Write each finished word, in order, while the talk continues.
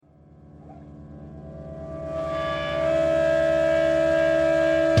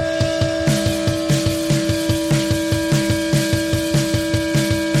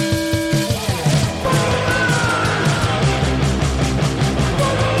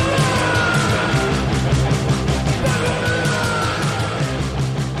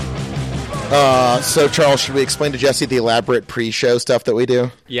So, Charles, should we explain to Jesse the elaborate pre-show stuff that we do?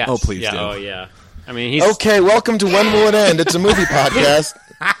 Yes. Oh, please do. Oh, yeah. I mean, he's... Okay, welcome to When Will It End? It's a movie podcast.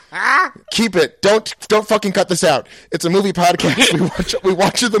 Keep it. Don't fucking cut this out. It's a movie podcast. We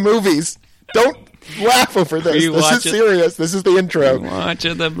watch the movies. Don't laugh over this. This is serious. This is the intro. We watch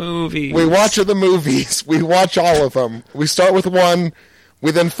the movies. We watch the movies. We watch all of them. We start with one. We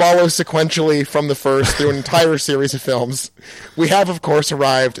then follow sequentially from the first through an entire series of films. We have, of course,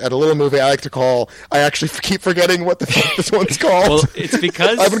 arrived at a little movie I like to call... I actually keep forgetting what the fuck this one's called. Well, it's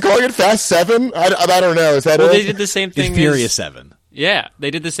because... I've been calling it Fast 7. I don't know. Is that it? Well, they did the same thing It's Furious 7. Yeah,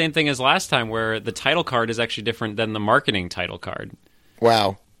 they did the same thing as last time, where the title card is actually different than the marketing title card.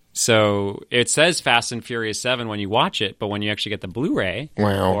 Wow. So it says Fast and Furious 7 when you watch it, but when you actually get the Blu-ray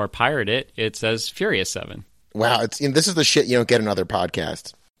or pirate it, it says Furious 7. Wow, this is the shit you don't get in other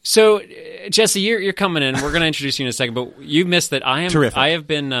podcasts. So, Jesse, you're coming in. We're going to introduce you in a second, but you missed that I am. Terrific. I have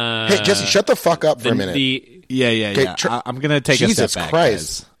been. Hey, Jesse, shut the fuck up for a minute. Yeah. Okay, I'm gonna take Jesus a step back.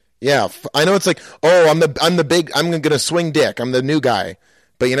 Christ. Yeah, I know it's like, I'm gonna swing dick. I'm the new guy.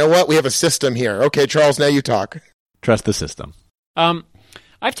 But you know what? We have a system here. Okay, Charles, now you talk. Trust the system.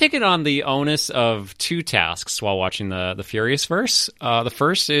 I've taken on the onus of two tasks while watching the Furious verse. The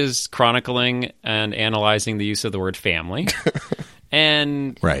first is chronicling and analyzing the use of the word family.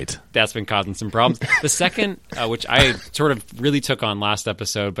 And that's been causing some problems. The second, which I sort of really took on last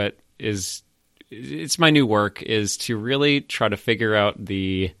episode, but it's my new work, is to really try to figure out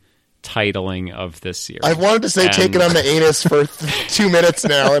the titling of this series. I've wanted to say taking on the anus for 2 minutes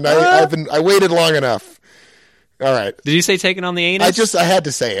now, and I waited long enough. All right. Did you say taking on the anus? I had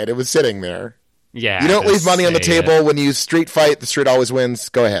to say it. It was sitting there. Yeah. You don't leave money on the table when you street fight. The street always wins.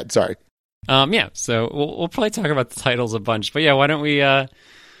 Go ahead. Sorry. Yeah. So we'll probably talk about the titles a bunch, but yeah, why don't we?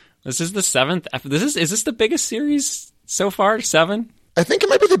 This is the 7th. Is this the biggest series so far? 7. I think it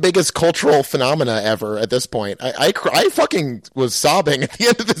might be the biggest cultural phenomena ever at this point. I fucking was sobbing at the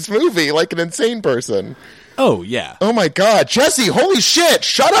end of this movie like an insane person. Oh yeah. Oh my god, Jesse! Holy shit!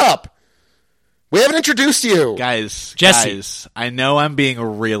 Shut up. We haven't introduced you. Guys, Jesse. I know I'm being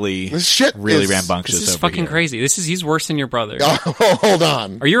really rambunctious. This is over fucking here. crazy. He's worse than your brother. Oh, hold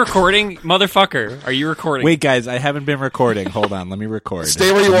on. Are you recording? Motherfucker. Are you recording? Wait, guys, I haven't been recording. Hold on, let me record.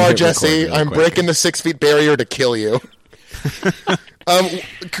 Stay where you are, Jesse. I'm breaking the 6 feet barrier to kill you.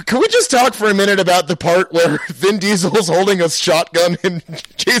 Can we just talk for a minute about the part where Vin Diesel's holding a shotgun in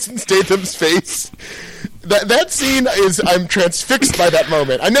Jason Statham's face? That scene I'm transfixed by that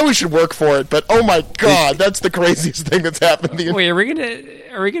moment. I know we should work for it, but oh my god, that's the craziest thing that's happened. Wait, are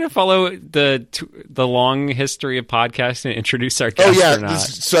we gonna follow the long history of podcasting and introduce our guest? Oh yeah, or not?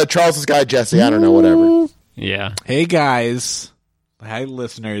 This is Charles's guy Jesse. I don't know, whatever. Yeah. Hey guys, hi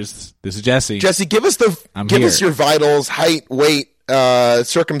listeners. This is Jesse. Jesse, give us us your vitals, height, weight,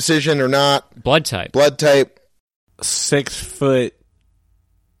 circumcision or not, blood type.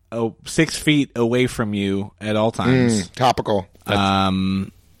 6 feet away from you at all times. Topical.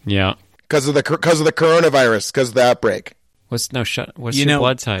 Yeah. Because of the coronavirus, because of the outbreak. What's your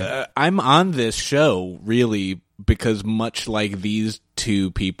blood type? I'm on this show really because much like these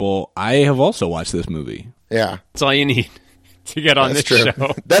two people, I have also watched this movie. Yeah. That's all you need to get on this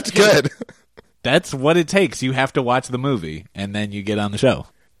show. That's good. That's what it takes. You have to watch the movie and then you get on the show.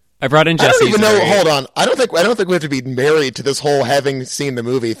 I brought in Jesse. I don't even know. Hold on. I don't think we have to be married to this whole having seen the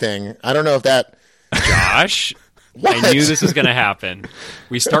movie thing. I don't know if that. Josh, what? I knew this was going to happen.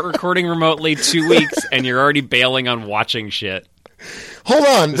 We start recording remotely 2 weeks, and you're already bailing on watching shit. Hold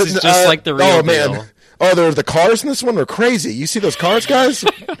on. This is just like the real deal. Oh, the cars in this one were crazy. You see those cars, guys?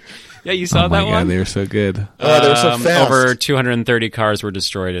 Yeah, you saw that one? God, they were so good. Oh, they were so fast. Over 230 cars were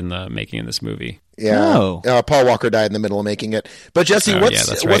destroyed in the making of this movie. Yeah. Oh. Paul Walker died in the middle of making it. But Jesse,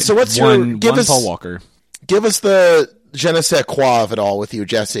 that's right. what's Paul Walker. Give us the je ne sais quoi of it all with you,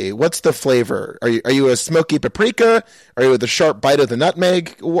 Jesse. What's the flavor? Are you a smoky paprika? Are you with a sharp bite of the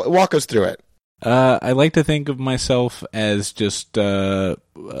nutmeg? Walk us through it. I like to think of myself as just a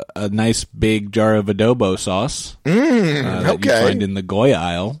nice big jar of adobo sauce that you find in the Goya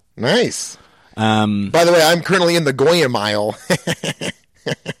aisle. Nice. By the way, I'm currently in the Goya aisle.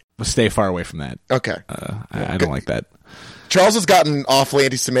 Stay far away from that. Okay. I don't like that. Charles has gotten awfully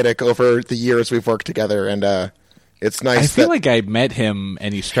anti-Semitic over the years we've worked together, and it's nice. I feel like I met him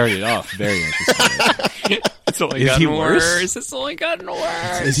and he started off very anti-Semitic. It's only gotten worse. It's only gotten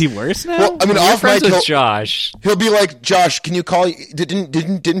worse. Is he worse now? Well, I mean, off mic, with Josh. He'll be like, "Josh, can you call?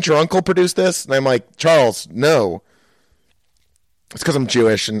 Didn't your uncle produce this?" And I'm like, "Charles, no." It's because I'm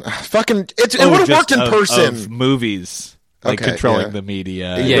Jewish and it would have worked in person. Of movies. Like controlling the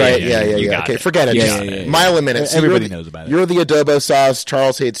media. Yeah. Okay, forget it. Yeah. Mile a minute. So everybody knows about it. You're the adobo sauce.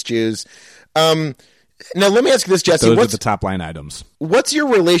 Charles hates Jews. Now, let me ask you this, Jesse. Those are the top line items. What's your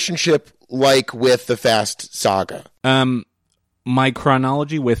relationship like with the Fast saga? My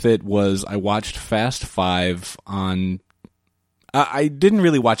chronology with it was I watched Fast 5 on... I didn't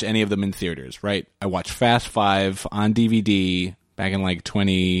really watch any of them in theaters, right? I watched Fast 5 on DVD back in like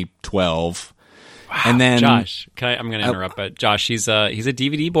 2012. Wow, and then Josh, I'm going to interrupt, but Josh, he's a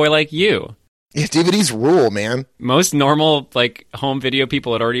DVD boy like you. Yeah, DVDs rule, man. Most normal like home video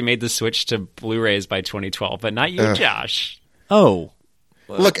people had already made the switch to Blu-rays by 2012, but not you, Josh. Oh.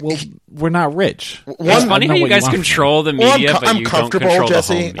 Look, well, we're not rich. It's funny how you guys control the media, but you don't control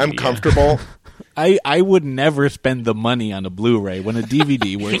Jesse. the home media. I'm comfortable. I would never spend the money on a Blu-ray when a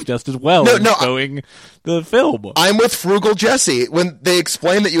DVD works just as well as showing the film. I'm with Frugal Jesse. When they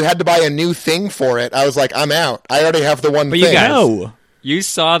explained that you had to buy a new thing for it, I was like, I'm out. I already have the one thing. You guys, you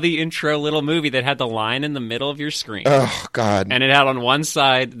saw the intro little movie that had the line in the middle of your screen. Oh, God. And it had on one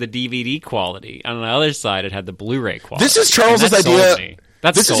side the DVD quality. On the other side, it had the Blu-ray quality. This is Charles's idea.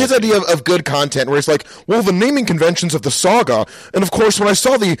 This is his idea of good content, where it's like, well, the naming conventions of the saga, and of course, when I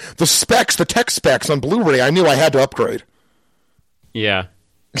saw the specs, the tech specs on Blu-ray, I knew I had to upgrade. Yeah.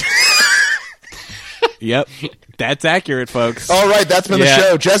 Yep, that's accurate, folks. All right, that's been the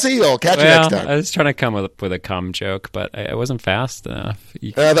show. Jesse, I'll catch you next time. I was trying to come with a cum joke, but I wasn't fast enough.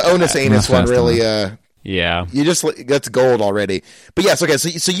 The onus anus one really... yeah. You just... That's gold already. But yes, okay,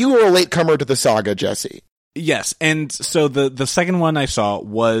 so you were a latecomer to the saga, Jesse. Yes, and so the second one I saw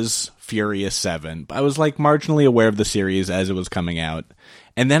was Furious 7. I was like marginally aware of the series as it was coming out.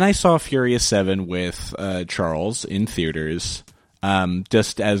 And then I saw Furious 7 with Charles in theaters,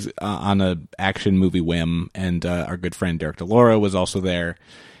 just as on a action movie whim, and our good friend Derek DeLauro was also there.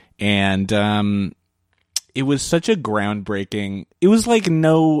 And it was such a groundbreaking... It was like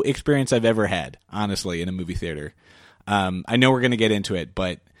no experience I've ever had, honestly, in a movie theater. I know we're going to get into it,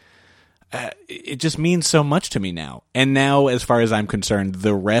 but... it just means so much to me now. And now, as far as I'm concerned,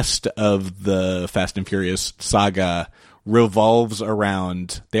 the rest of the Fast and Furious saga revolves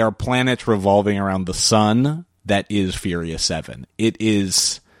around... There are planets revolving around the sun that is Furious 7. It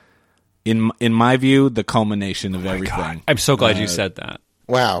is, in my view, the culmination of everything. God. I'm so glad you said that.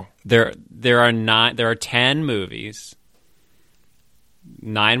 Wow. There are 10 movies,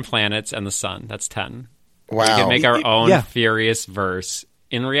 9 planets, and the sun. That's 10. Wow. We can make our own Furious verse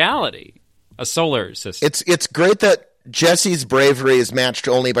in reality. A solar system. It's great that Jesse's bravery is matched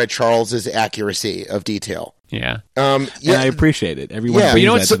only by Charles's accuracy of detail. Yeah. And I appreciate it. Everyone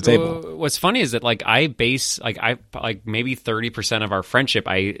brings that to the table. What's funny is that I base maybe 30% of our friendship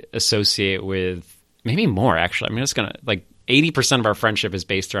I associate with, maybe more actually. I'm just gonna 80% of our friendship is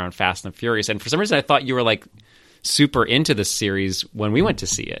based around Fast and Furious, and for some reason I thought you were super into this series when we went to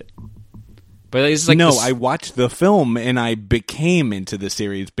see it. But it's I watched the film and I became into the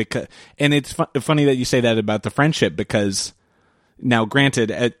series and it's funny that you say that about the friendship, because now,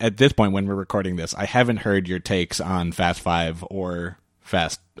 granted, at this point when we're recording this, I haven't heard your takes on Fast 5 or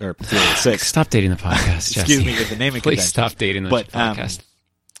Furious 6. Stop dating the podcast, Jesse. Excuse me with the naming Please stop dating the podcast.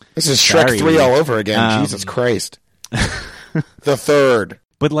 This is Shrek 3 all over again. Jesus Christ. The third.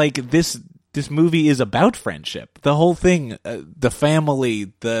 But this movie is about friendship. The whole thing, the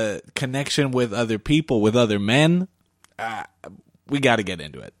family, the connection with other people, with other men. We got to get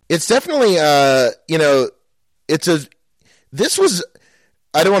into it. It's definitely, this was,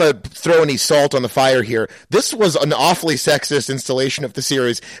 I don't want to throw any salt on the fire here. This was an awfully sexist installation of the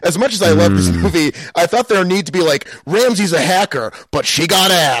series. As much as I love this movie, I thought there need to be Ramsey's a hacker, but she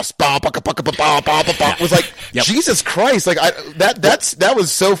got ass. It was like, Jesus Christ. That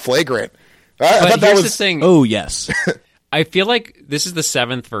was so flagrant. I thought that was the thing. Oh, yes. I feel like this is the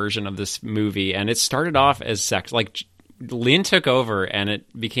 7th version of this movie, and it started off as sex. Lin took over, and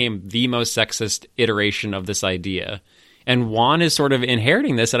it became the most sexist iteration of this idea. And Juan is sort of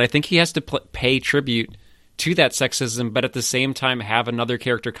inheriting this, and I think he has to pay tribute to that sexism, but at the same time have another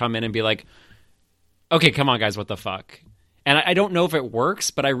character come in and be like, okay, come on, guys, what the fuck? And I don't know if it works,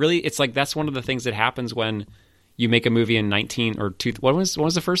 but it's that's one of the things that happens when you make a movie in what was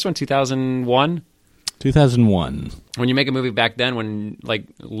the first one? 2001? 2001. When you make a movie back then when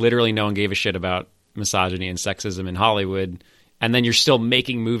literally no one gave a shit about misogyny and sexism in Hollywood, and then you're still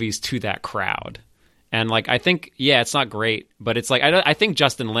making movies to that crowd. And I think, it's not great, but it's I think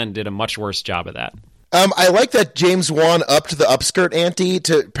Justin Lin did a much worse job of that. I like that James Wan upped the upskirt ante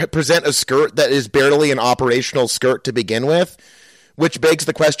to present a skirt that is barely an operational skirt to begin with. Which begs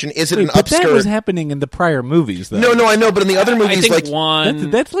the question: is it an upskirt? That was happening in the prior movies, though. No, I know, but in the other movies, I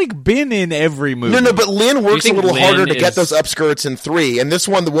think that's been in every movie. No, but Lin works a little harder to get those upskirts in 3, and this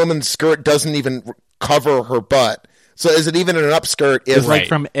one, the woman's skirt doesn't even cover her butt, So is it even an upskirt? It's Right. like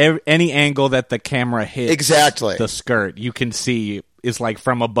from any angle that the camera hits Exactly. the skirt, you can see is like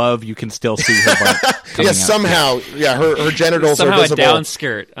from above. You can still see her butt. coming Yeah, out. somehow. Yeah, her genitals Somehow are a visible.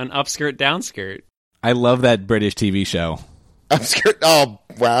 downskirt, an upskirt, downskirt. I love that British TV show. Upskirt. Oh,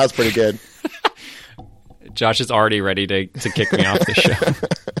 wow, that's pretty good. Josh is already ready to kick me off the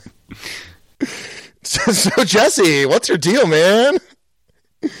show. So Jesse, what's your deal, man?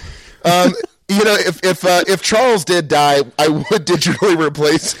 If Charles did die, I would digitally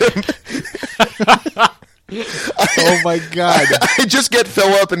replace him. Oh my god! I just get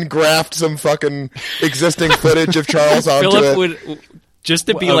Philip and graft some fucking existing footage of Charles onto Philip it. would, just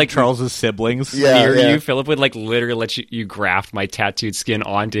to be Of like Charles's siblings. Yeah. near you, Philip would like literally let you graft my tattooed skin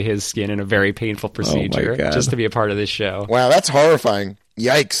onto his skin in a very painful procedure God. just to be a part of this show. Wow, that's horrifying.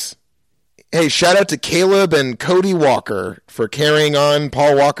 Yikes. Hey, shout out to Caleb and Cody Walker for carrying on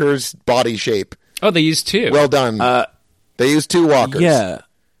Paul Walker's body shape. Oh, they used two. Well done. They used 2 walkers. Yeah.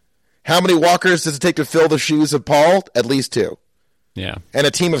 How many walkers does it take to fill the shoes of Paul? At least 2. yeah. And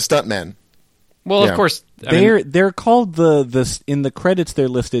a team of stuntmen. Well, Yeah. of course. I mean, They're called the in the credits. They're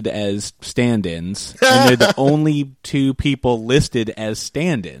listed as stand-ins, and they're the only 2 people listed as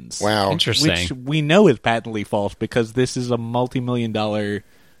stand-ins. Wow. interesting. Which we know is patently false because this is a multi-million-dollar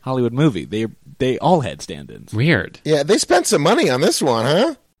Hollywood movie. They all had stand-ins. Weird. Yeah, they spent some money on this one,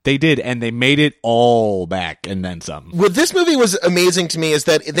 huh? They did, and they made it all back and then some. What this movie was amazing to me is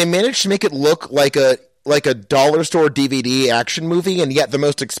that they managed to make it look like a dollar store DVD action movie, and yet the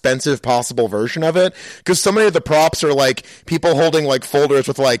most expensive possible version of it. Because so many of the props are like people holding like folders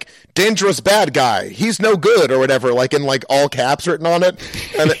with like "dangerous bad guy," "he's no good" or whatever, like in like all caps written on it.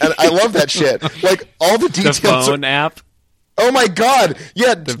 And I love that shit. Like all the The details. phone app. Oh my god!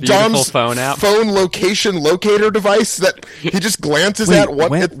 Yeah, beautiful Dom's phone app. phone location locator device that he just glances at. What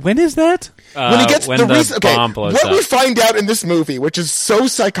when is that? when he gets when the the reason, okay, bomb blows what up. we find out in this movie, which is so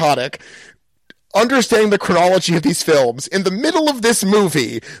psychotic, understanding the chronology of these films, in the middle of this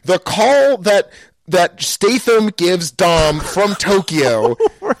movie, the call that Statham gives Dom from Tokyo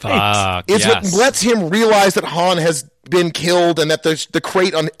Fuck. is yes. what lets him realize that Han has been killed and that the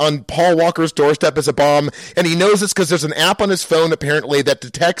crate on Paul Walker's doorstep is a bomb. And he knows this because there's an app on his phone, apparently, that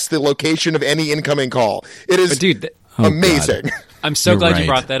detects the location of any incoming call. It is But dude, amazing. I'm so You're glad right. you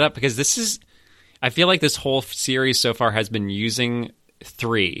brought that up because this is. I feel like this whole series so far has been using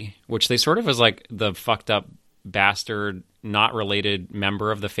 3, which they sort of as like the fucked up bastard, not related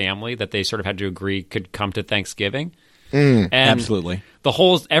member of the family that they sort of had to agree could come to Thanksgiving. And Absolutely. the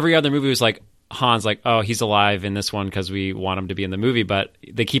whole every other movie was like Han's like, oh, he's alive in this one because we want him to be in the movie, but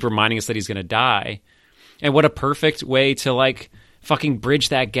they keep reminding us that he's going to die. And what a perfect way to like fucking bridge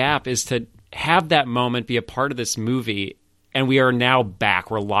that gap is to have that moment be a part of this movie. And we are now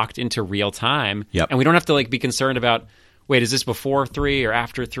back. We're locked into real time. Yep. And we don't have to like be concerned about, wait, is this before 3 or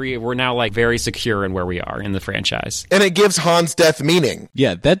after 3? We're now like very secure in where we are in the franchise. And it gives Han's death meaning.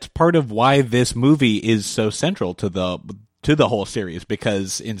 Yeah, that's part of why this movie is so central to the whole series,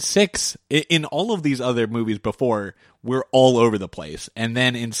 because in 6, in all of these other movies before, we're all over the place, and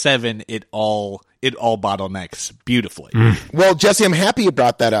then in 7, it all bottlenecks beautifully. Well, Jesse, I'm happy you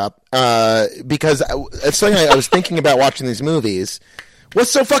brought that up because it's something I was thinking about watching these movies. What's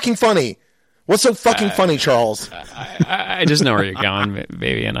so fucking funny? What's so fucking funny, Charles? I just know where you're going,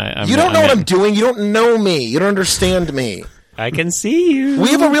 baby. And You don't know what I'm doing. You don't know me. You don't understand me. I can see you. We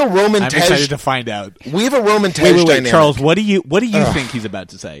have a real Roman I'm excited Tej. to find out. We have a Roman Tej Wait, dynamic. Charles, what do you think he's about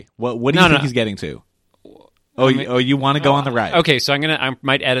to say? What do you No, think no. he's getting to? You want to go on the ride? Okay, so I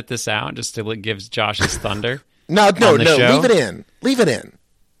might edit this out just to give Josh his thunder. No, on the show? leave it in. Leave it in.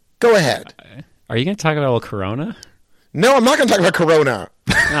 Go ahead. Are you going to talk about old Corona? No, I'm not going to talk about Corona.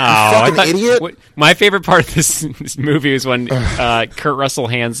 Oh, fucking idiot. My favorite part of this movie is when Kurt Russell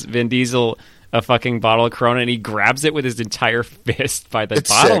hands Vin Diesel a fucking bottle of Corona and he grabs it with his entire fist by the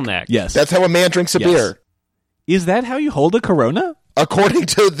It's bottleneck. Yes. That's how a man drinks a Yes. beer. Is that how you hold a Corona? According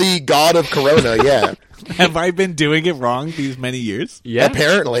to the god of Corona, yeah. Have I been doing it wrong these many years? Yeah.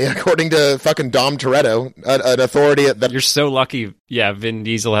 Apparently, according to fucking Dom Toretto, an authority that... You're so lucky. Yeah, Vin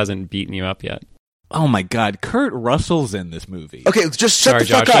Diesel hasn't beaten you up yet. Oh my God, Kurt Russell's in this movie. Okay, just shut Sorry, the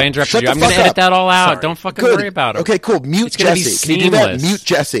fuck Josh, up. I interrupted Shut you. the I'm going to fuck edit up. that all out. Sorry. Don't fucking Good. worry about it. Okay, cool. Mute It's gonna be Jesse. Can you do that? seamless. Mute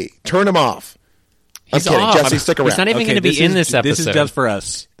Jesse. Turn him off. He's I'm kidding. off. Jesse, stick around. He's not even going to be in this episode. This is just for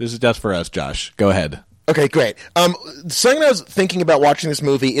us. This is just for us, Josh. Go ahead. Okay, great. Something I was thinking about watching this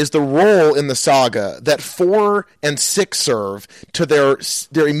movie is the role in the saga that 4 and 6 serve to their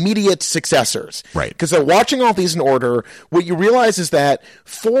immediate successors. Right. Because they're watching all these in order. What you realize is that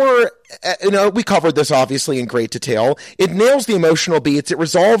 4 we covered this obviously in great detail. It nails the emotional beats. It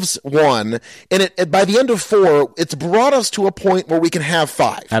resolves one, and by the end of 4, it's brought us to a point where we can have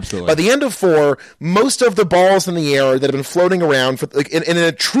 5. Absolutely. By the end of 4, most of the balls in the air that have been floating around in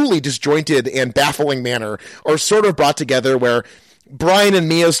a truly disjointed and baffling manner are sort of brought together, where Brian and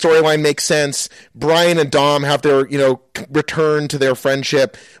Mia's storyline makes sense. Brian and Dom have their, return to their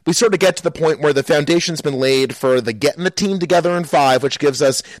friendship. We sort of get to the point where the foundation's been laid for the getting the team together in 5, which gives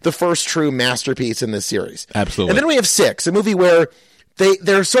us the first true masterpiece in this series. Absolutely. And then we have 6, a movie where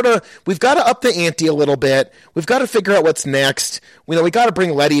they're sort of, we've got to up the ante a little bit. We've got to figure out what's next. We got to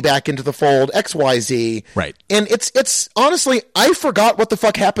bring Letty back into the fold, XYZ. Right. And it's honestly, I forgot what the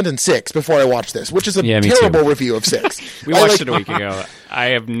fuck happened in 6 before I watched this, which is a me terrible too. review of 6. We watched it a week ago. I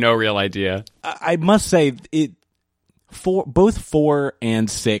have no real idea. I must say, both 4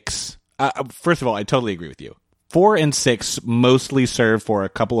 and 6, first of all, I totally agree with you. 4 and 6 mostly serve for a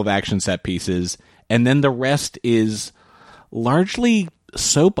couple of action set pieces, and then the rest is largely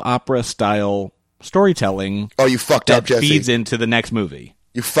soap opera style storytelling. Oh, you fucked up, Jesse. Feeds into the next movie.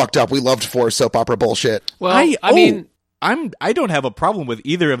 You fucked up. We loved 4 soap opera bullshit. Well, I mean, I don't have a problem with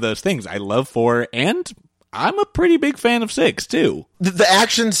either of those things. I love 4, and I'm a pretty big fan of 6 too. The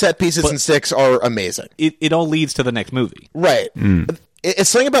action set pieces in 6 are amazing. It all leads to the next movie. Right. It's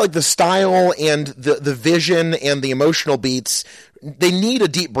something about the style and the vision and the emotional beats. They need a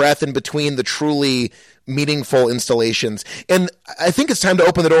deep breath in between the truly meaningful installations. And I think it's time to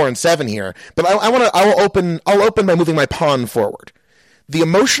open the door in 7 here. But I'll open by moving my pawn forward. The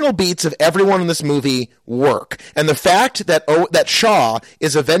emotional beats of everyone in this movie work. And the fact that Shaw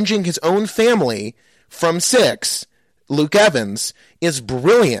is avenging his own family from 6, Luke Evans, is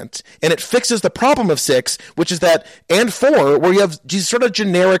brilliant, and it fixes the problem of 6, which is that, and 4, where you have these sort of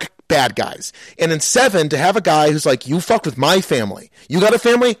generic bad guys. And in 7, to have a guy who's like, you fucked with my family. You got a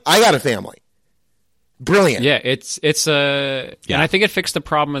family? I got a family. Brilliant. Yeah, and I think it fixed the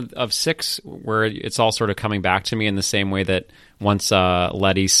problem of 6, where it's all sort of coming back to me in the same way that once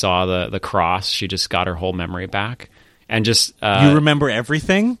Letty saw the cross, she just got her whole memory back. And just... you remember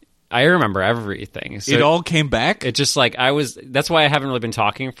everything? I remember everything. So it all came back? It just that's why I haven't really been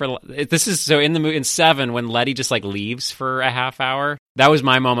talking this is so in 7 when Letty just leaves for a half hour. That was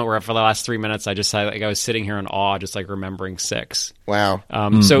my moment where for the last 3 minutes I just I was sitting here in awe, just remembering 6. Wow.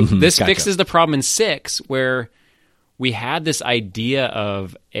 So this Gotcha. fixes the problem in 6 where we had this idea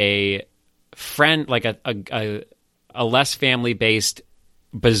of a friend, like a less family based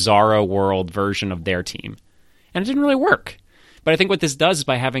bizarro world version of their team. And it didn't really work. But I think what this does is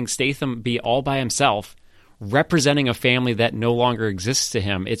by having Statham be all by himself, representing a family that no longer exists to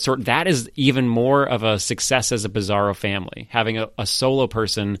him, that is even more of a success as a bizarro family. Having a solo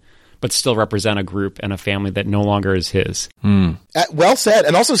person, but still represent a group and a family that no longer is his. Well said.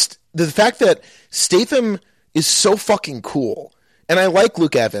 And also the fact that Statham is so fucking cool. And I like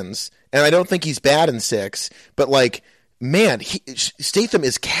Luke Evans, and I don't think he's bad in 6, but man, Statham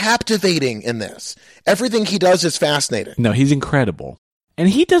is captivating in this. Everything he does is fascinating. No, he's incredible. And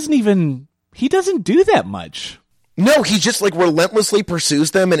he doesn't do that much. No, he just relentlessly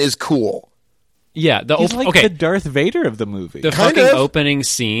pursues them and is cool. Yeah, He's the Darth Vader of the movie. The fucking opening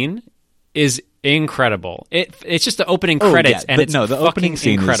scene is incredible. It's just the opening credits, and it's the opening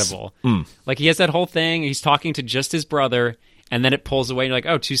scene incredible. He has that whole thing. He's talking to just his brother, and then it pulls away. And you're like,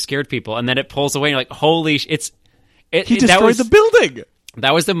 oh, 2 scared people, and then it pulls away. And you're like, holy! He destroyed the building.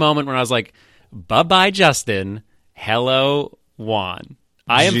 That was the moment when I was like, bye-bye, Justin. Hello, Juan.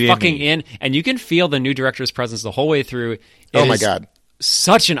 I am fucking in. And you can feel the new director's presence the whole way through. Oh, my God.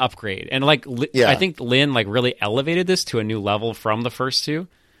 Such an upgrade. And, I think Lin, really elevated this to a new level from the first 2.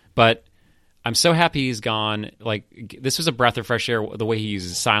 But I'm so happy he's gone. This was a breath of fresh air. The way he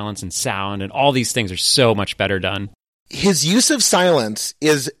uses silence and sound and all these things are so much better done. His use of silence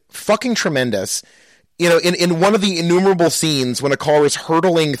is fucking tremendous. In one of the innumerable scenes when a car is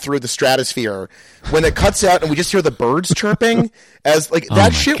hurtling through the stratosphere, when it cuts out and we just hear the birds chirping,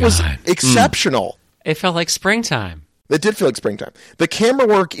 that shit was exceptional. It felt like springtime. It did feel like springtime. The camera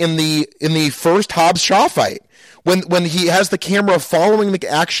work in the first Hobbs Shaw fight, when he has the camera following the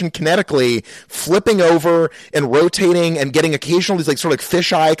action kinetically, flipping over and rotating and getting occasional these sort of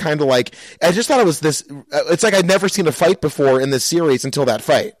fisheye kind of I just thought it was this. It's like I'd never seen a fight before in this series until that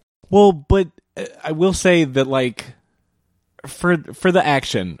fight. Well, but I will say that for the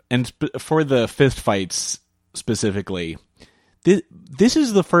action and for the fist fights specifically, this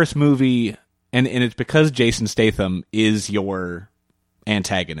is the first movie, and it's because Jason Statham is your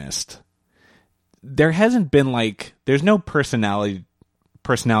antagonist. There hasn't been there's no personality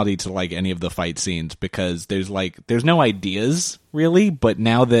to any of the fight scenes because there's no ideas really, but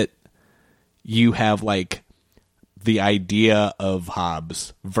now that you have like the idea of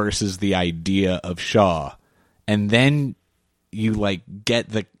Hobbs versus the idea of Shaw, and then you like get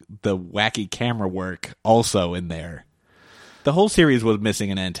the wacky camera work also in there. The whole series was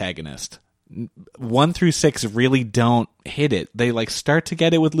missing an antagonist. 1 through 6 really don't hit it. They like start to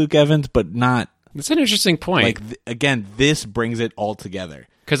get it with Luke Evans, but not. That's an interesting point. Like again, this brings it all together.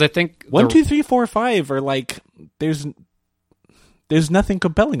 Because I think 1, 2, 3, 4, 5 are like there's nothing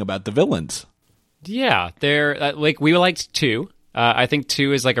compelling about the villains. Yeah, they're like we liked 2. I think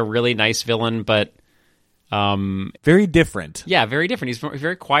 2 is like a really nice villain, but very different. Yeah, very different. He's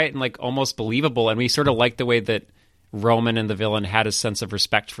very quiet and like almost believable, and we sort of like the way that Roman and the villain had a sense of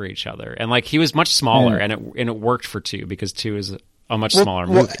respect for each other, and like he was much smaller, and it worked for 2 because 2 is a much smaller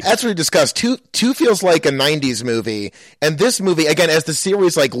movie. Well, as we discussed, two feels like a 90s movie, and this movie, again, as the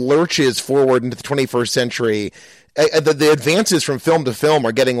series like lurches forward into the 21st century, the advances from film to film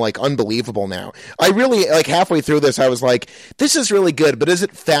are getting like unbelievable now. I really, like halfway through this, I was like, this is really good, but is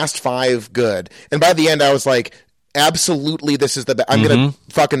it Fast 5 good? And by the end, I was like, absolutely, this is the best. I'm going to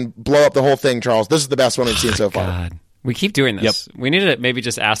fucking blow up the whole thing, Charles. This is the best one I've seen so far. God. We keep doing this. Yep. We need to maybe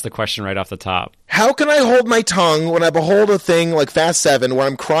just ask the question right off the top. How can I hold my tongue when I behold a thing like Fast 7 where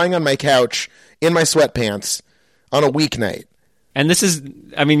I'm crying on my couch in my sweatpants on a weeknight? And this is,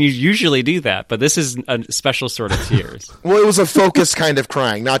 I mean, you usually do that, but this is a special sort of tears. Well, it was a focused kind of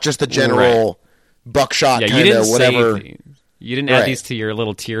crying, not just the general buckshot kind of whatever. You didn't add these to your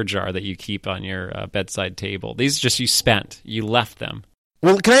little tear jar that you keep on your bedside table. These just you left them.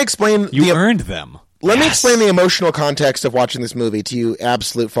 Well, can I explain? You earned them. Let me explain the emotional context of watching this movie to you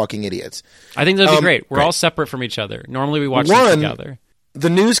absolute fucking idiots. I think that'd be great. We're all separate from each other. Normally we watch them together. The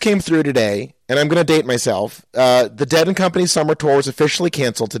news came through today, and I'm going to date myself. The Dead & Company summer tour was officially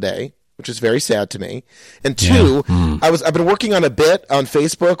canceled today, which is very sad to me. And 2, I've been working on a bit on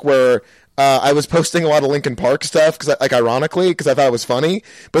Facebook where I was posting a lot of Linkin Park stuff, ironically, because I thought it was funny.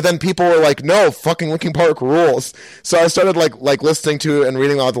 But then people were like, "No, fucking Linkin Park rules." So I started like listening to and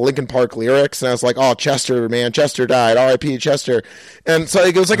reading all the Linkin Park lyrics, and I was like, "Oh, Chester, man, Chester died. R.I.P. Chester." And so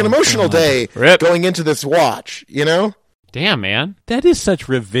it was like an emotional day going into this watch, you know? Damn, man, that is such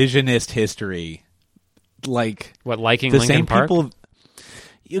revisionist history. Like what, liking the Linkin same Park? People,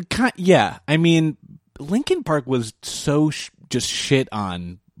 yeah. I mean, Linkin Park was so just shit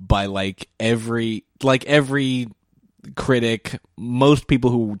on by every critic, most people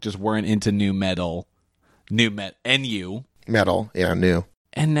who just weren't into new metal, NU metal, yeah, new.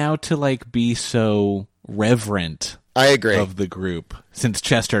 And now to be so reverent, I agree, of the group since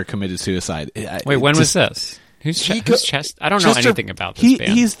Chester committed suicide. Wait, when was this? Who's Chester? I don't know anything about this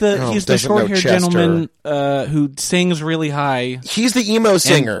band. He's the short-haired gentleman who sings really high. He's the emo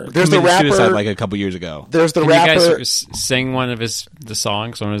singer. And there's the rapper suicide a couple years ago. There's the Can rapper. You guys sing one of the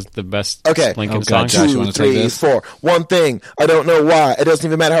songs, one of the best Linkin songs. Josh, you 2, want to 3, take this? 4. One thing, I don't know why. It doesn't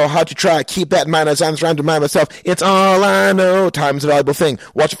even matter how hard you try. Keep that in mind as I'm trying to remind myself. It's all I know. Time's a valuable thing.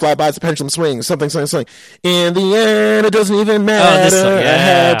 Watch it fly by as the pendulum swings. Something. In the end, it doesn't even matter. I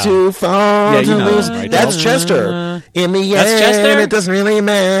had to fall to lose. Right, That's Chester. In the end, it doesn't really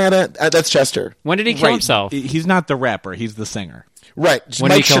matter. That's Chester. When did he kill himself? He's not the rapper. He's the singer. Right.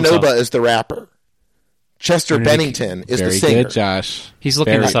 Mike Shinoda is the rapper. Chester Bennington is the singer. Very good, Josh. He's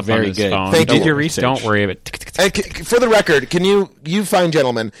looking this up on his phone. Thank you. Did your research. Don't worry about it. For the record, can you fine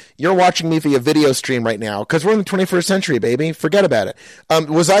gentlemen, you're watching me via video stream right now because we're in the 21st century, baby. Forget about it.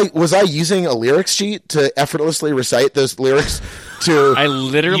 Was I using a lyrics sheet to effortlessly recite those lyrics? I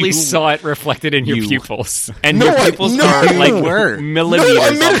literally saw it reflected in your pupils, and your pupils are millimeters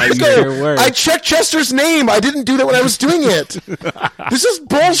on my screen. I checked Chester's name. I didn't do that when I was doing it. This is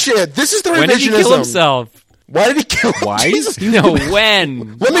bullshit. This is the revisionism. When did he kill himself? Why did he kill him? Why? No,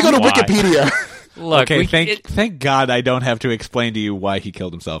 when? Let me go to Wikipedia. Look, okay, thank God I don't have to explain to you why he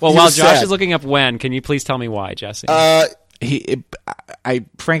killed himself. Well, while Josh is looking up when, can you please tell me why, Jesse? I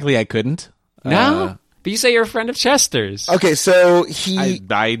frankly I couldn't. No? But you say you're a friend of Chester's. Okay, so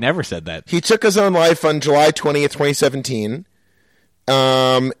I never said that. He took his own life on July 20th, 2017.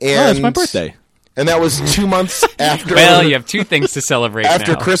 And it's my birthday. And that was 2 months after... Well, you have two things to celebrate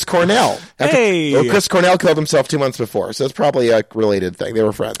after now. Chris Cornell. Chris Cornell killed himself 2 months before, so it's probably a related thing. They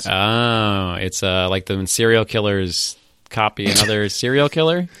were friends. Oh, it's like the serial killers copy another serial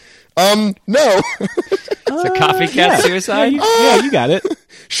killer? No. It's a copycat suicide? Yeah, you got it.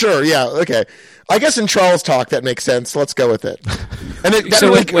 Sure, yeah, okay. I guess in Charles talk that makes sense. Let's go with it. And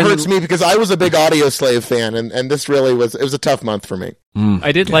that hurts me because I was a big Audio Slave fan, and this really was a tough month for me.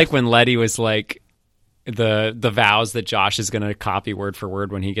 I did like when Letty was like the vows that Josh is going to copy word for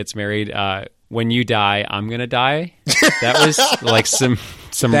word when he gets married. when you die, I'm gonna die. That was like some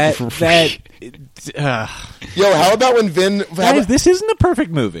Yo, how about when Vin? Guys, this isn't a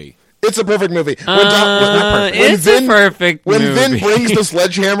perfect movie. It's a perfect movie. It's a perfect when movie. Vin brings the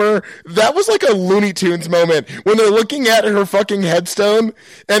sledgehammer, that was like a Looney Tunes moment when they're looking at her fucking headstone,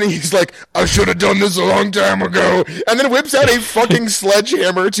 and he's like, "I should have done this a long time ago," and then whips out a fucking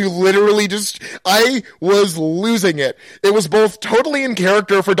sledgehammer to literally just. I was losing it. It was both totally in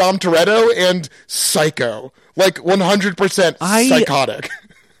character for Dom Toretto and psycho, like 100% psychotic.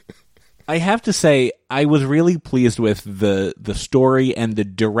 I have to say, I was really pleased with the story and the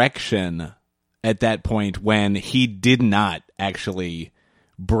direction at that point when he did not actually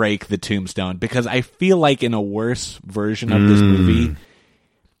break the tombstone, because I feel like in a worse version of this movie,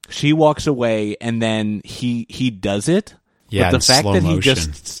 she walks away and then he does it. Yeah, but the fact that he motion.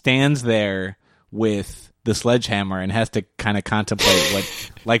 just stands there with the sledgehammer and has to kind of contemplate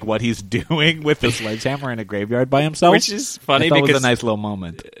what he's doing with the sledgehammer in a graveyard by himself, which is funny I thought because was a nice little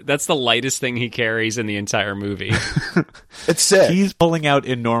moment. That's the lightest thing he carries in the entire movie. It's sick. He's pulling out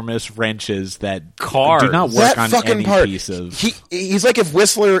enormous wrenches that Cars. do not work That on fucking any part. piece of. He's like if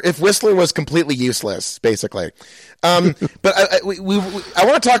Whistler was completely useless, basically. But I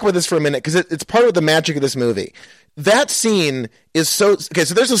want to talk about this for a minute because it's part of the magic of this movie. That scene is so okay.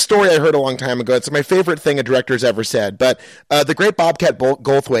 So there's a story I heard a long time ago. It's my favorite thing a director's ever said. But the great Bobcat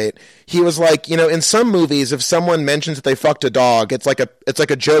Goldthwait, he was like, in some movies, if someone mentions that they fucked a dog, it's like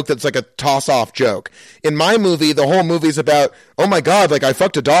a joke that's like a toss-off joke. In my movie, the whole movie's about, oh my god, like I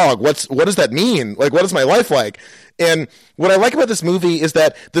fucked a dog. What does that mean? Like, what is my life like? And what I like about this movie is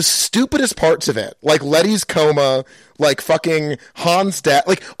that the stupidest parts of it, like Letty's coma, like fucking Han's death,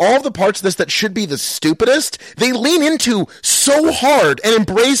 like all of the parts of this that should be the stupidest, they lean into so hard and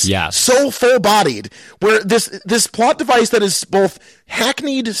embrace so full-bodied, where this plot device that is both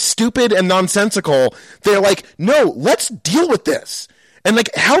hackneyed, stupid, and nonsensical, they're like, no, let's deal with this. And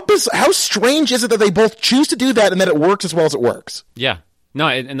like, how strange is it that they both choose to do that and that it works as well as it works? Yeah. No,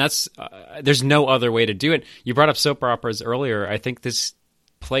 and that's there's no other way to do it. You brought up soap operas earlier. I think this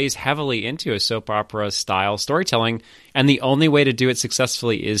plays heavily into a soap opera style storytelling, and the only way to do it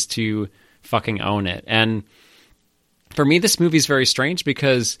successfully is to fucking own it. And for me, this movie is very strange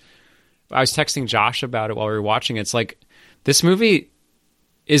because I was texting Josh about it while we were watching it. It's like, this movie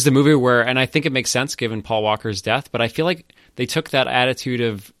is the movie where, and I think it makes sense given Paul Walker's death, but I feel like they took that attitude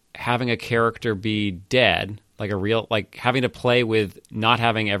of having a character be dead, like having to play with not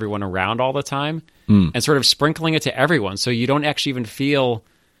having everyone around all the time, and sort of sprinkling it to everyone. So you don't actually even feel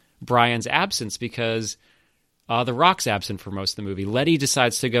Brian's absence because The Rock's absent for most of the movie. Letty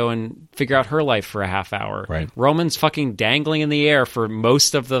decides to go and figure out her life for a half hour. Right. Roman's fucking dangling in the air for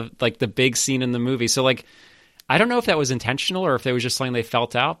most of the big scene in the movie. So like, I don't know if that was intentional or if it was just something they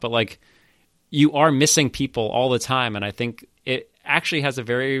felt out, but like, you are missing people all the time, and I think it actually has a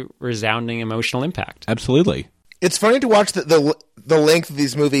very resounding emotional impact. Absolutely. It's funny to watch the length of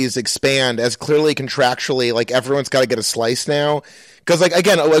these movies expand as clearly contractually, like everyone's got to get a slice now. Because like,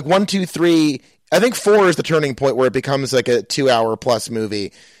 again, like 1, 2, 3, I think 4 is the turning point where it becomes like a 2-hour plus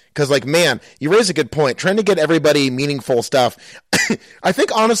movie. Because like, man, you raise a good point. Trying to get everybody meaningful stuff. I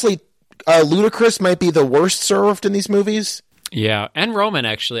think honestly, Ludacris might be the worst served in these movies. Yeah, and Roman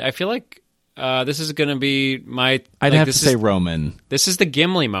actually. I feel like this is going to be my... I'd have to say Roman. This is the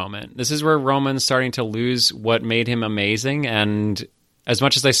Gimli moment. This is where Roman's starting to lose what made him amazing, and as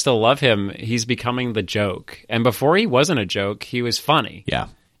much as I still love him, he's becoming the joke. And before he wasn't a joke, he was funny. Yeah.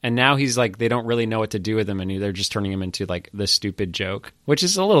 And now he's like, they don't really know what to do with him, and they're just turning him into like the stupid joke, which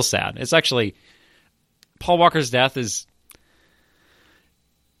is a little sad. It's actually... Paul Walker's death is...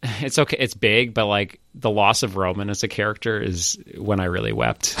 It's okay. It's big, but like the loss of Roman as a character is when I really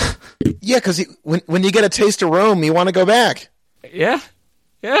wept. Yeah, because when you get a taste of Rome, you want to go back. Yeah.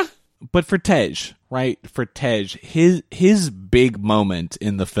 But for Tej, right? For Tej, his big moment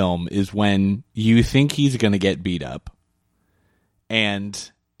in the film is when you think he's going to get beat up.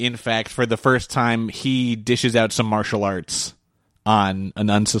 And in fact, for the first time, he dishes out some martial arts on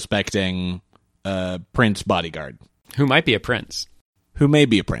an unsuspecting prince bodyguard. Who might be a prince. Who may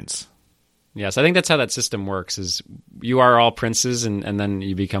be a prince. Yes, I think that's how that system works, is you are all princes and then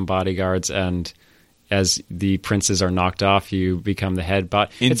you become bodyguards, and as the princes are knocked off, you become the head.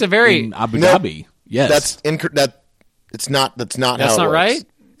 But it's a very... In Abu Dhabi, yes. That's not how it works. Right?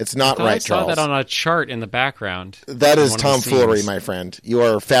 It's not right, I saw Charles. that on a chart in the background. That is One of the tomfoolery, scenes. my friend. You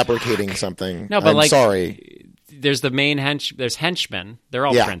are fabricating something. No, but I'm like, sorry. There's the main there's henchmen. They're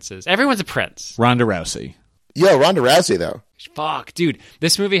all Yeah. princes. Everyone's a prince. Ronda Rousey. Yo, Ronda Rousey, though. Fuck, dude.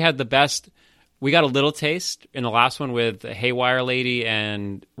 This movie had the best... We got a little taste in the last one with Haywire Lady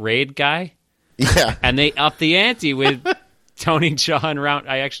and Raid Guy. Yeah. And they upped the ante with Tony Jaa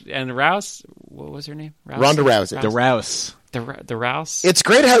and Rouse. What was her name? Ronda Rousey. The Rouse. The Rouse. It's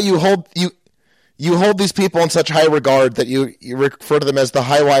great how you hold these people in such high regard that you refer to them as the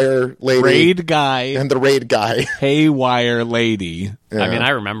high wire lady, Raid guy, and the raid guy. haywire lady. I mean, I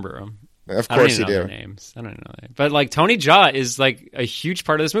remember them. Of I don't course even you know do. their names. I don't know. But like Tony Jaa is like a huge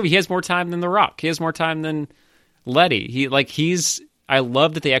part of this movie. He has more time than The Rock. He has more time than Letty. I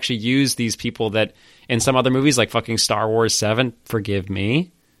love that they actually use these people that in some other movies, like fucking Star Wars 7, forgive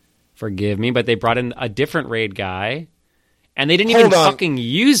me, but they brought in a different raid guy, and they didn't even fucking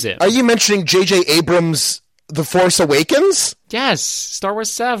use him. Are you mentioning J.J. Abrams' The Force Awakens? Yes, Star Wars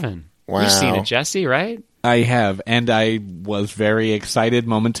 7. Wow. You've seen it, Jesse, right? I have, and I was very excited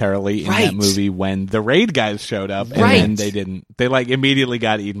momentarily in that movie when the raid guys showed up, and then they didn't. They like immediately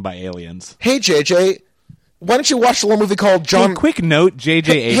got etten by aliens. Hey, J.J., why don't you watch a little movie called John... Hey, quick note,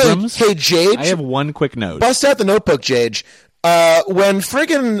 J.J. Abrams. Hey, Jade. I have one quick note. Bust out the notebook, Jade. When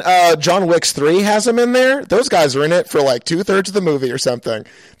friggin' John Wick's 3 has him in there, those guys are in it for like 2/3 of the movie or something.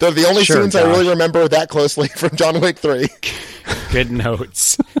 They're the only scenes I really remember that closely from John Wick 3. Good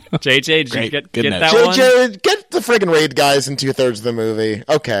notes. JJ, did you get that one? JJ, get the friggin' raid guys in 2/3 of the movie.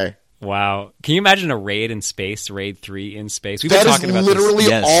 Okay. Wow. Can you imagine a raid in space, Raid 3 in space? That is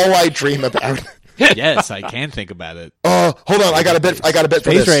literally all I dream about. Yes, I can think about it. Oh, hold on. I got a bit for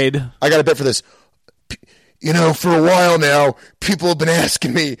this. Space raid. I got a bit for this. You know, for a while now, people have been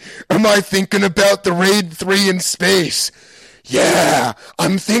asking me, am I thinking about the Raid 3 in space? Yeah,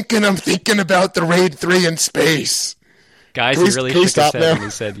 I'm thinking about the Raid 3 in space. Guys, he really shook his head and he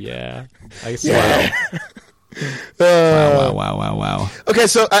said, yeah. I swear. Wow. Okay,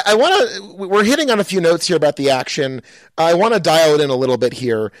 so I want to... We're hitting on a few notes here about the action. I want to dial it in a little bit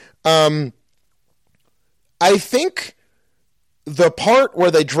here. I think the part where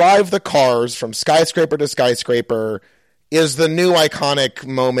they drive the cars from skyscraper to skyscraper is the new iconic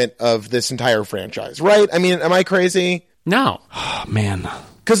moment of this entire franchise, right? I mean, am I crazy? No. Oh, man.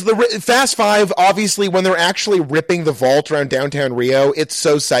 Because the Fast Five, obviously, when they're actually ripping the vault around downtown Rio, it's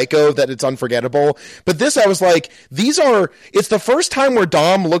so psycho that it's unforgettable. But this, I was like, it's the first time where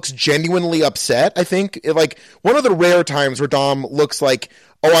Dom looks genuinely upset, I think. Like, one of the rare times where Dom looks like,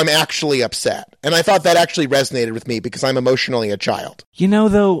 oh, I'm actually upset. And I thought that actually resonated with me because I'm emotionally a child. You know,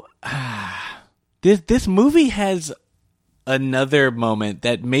 though, this movie has another moment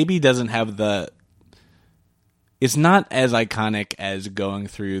that maybe doesn't have it's not as iconic as going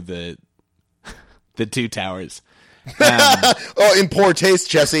through the two towers. Oh, in poor taste,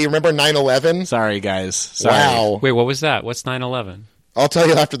 Jesse. Remember 9/11? Sorry, guys. Sorry. Wow. Wait, what was that? What's 9/11? I'll tell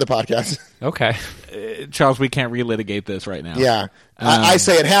you after the podcast. Okay. Charles, we can't relitigate this right now. Yeah. I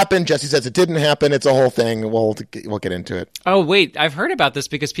say it happened. Jesse says it didn't happen. It's a whole thing. We'll get into it. Oh, wait. I've heard about this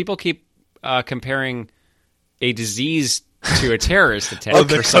because people keep comparing a disease to a terrorist attack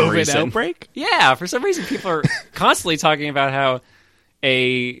the for some COVID reason. outbreak? Yeah, for some reason people are constantly talking about how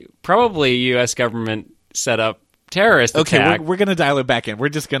a probably U.S. government set up terrorist attack. Okay, we're going to dial it back in. We're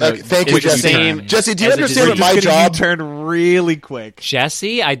just going to... Thank you, Jesse. Jesse, do you understand that my We're job... turn really quick.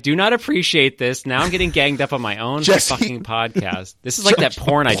 Jesse, I do not appreciate this. Now I'm getting ganged up on my own Jesse. fucking podcast. This is like that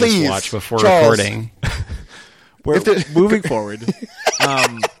porn I Please, just watched before Charles. recording. We're moving forward.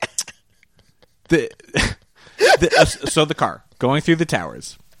 So the car going through the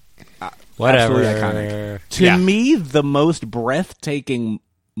towers. Whatever. Absolutely iconic. To me, the most breathtaking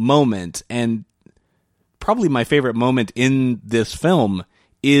moment and probably my favorite moment in this film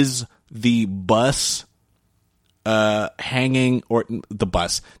is the bus hanging, or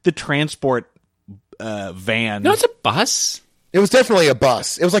the transport van. No, it's a bus. It was definitely a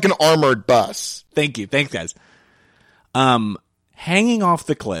bus. It was like an armored bus. Thank you. Thanks, guys. Hanging off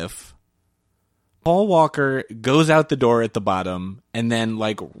the cliff. Paul Walker goes out the door at the bottom and then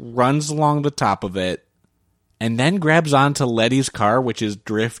like runs along the top of it and then grabs onto Letty's car, which is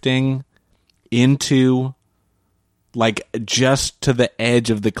drifting into like just to the edge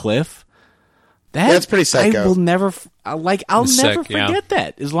of the cliff. That's pretty psycho. I will never I'll never forget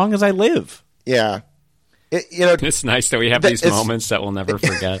that as long as I live. Yeah. It's nice that we have these moments that we'll never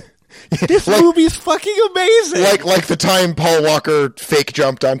forget. This movie's fucking amazing. Like the time Paul Walker fake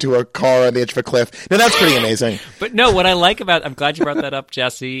jumped onto a car on the edge of a cliff. Now that's pretty amazing. But no, what I like about, I'm glad you brought that up,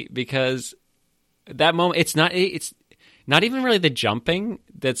 Jesse, because that moment, it's not even really the jumping.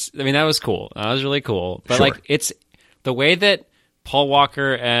 That was cool. That was really cool. But like, it's the way that Paul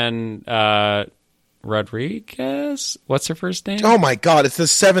Walker and Rodriguez, what's her first name? Oh my God, it's the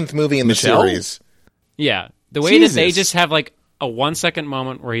 7th movie in Michelle? the series. Yeah. The way that they just have like a 1-second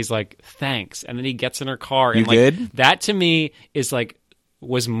moment where he's like, thanks. And then he gets in her car. And You good? that to me is like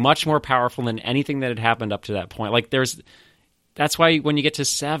was much more powerful than anything that had happened up to that point. Like that's why when you get to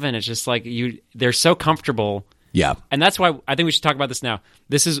 7, it's just like they're so comfortable. Yeah. And that's why I think we should talk about this now.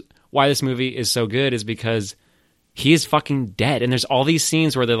 This is why this movie is so good, is because he is fucking dead. And there's all these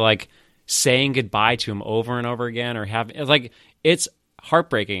scenes where they're like saying goodbye to him over and over again, or it's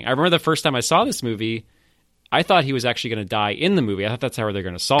heartbreaking. I remember the first time I saw this movie, I thought he was actually going to die in the movie. I thought that's how they're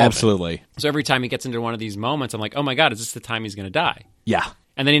going to solve it. Absolutely. So every time he gets into one of these moments, I'm like, oh my God, is this the time he's going to die? Yeah.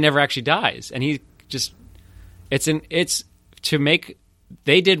 And then he never actually dies. And he just,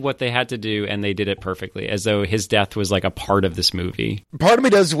 they did what they had to do, and they did it perfectly, as though his death was like a part of this movie. Part of me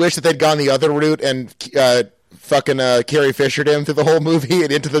does wish that they'd gone the other route and fucking Carrie Fishered him through the whole movie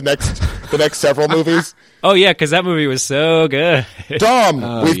and into the next several movies. Oh yeah, because that movie was so good.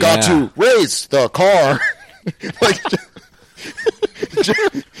 Dom, we've got to race the car. Like,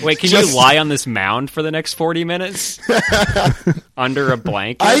 wait, can you lie on this mound for the next 40 minutes under a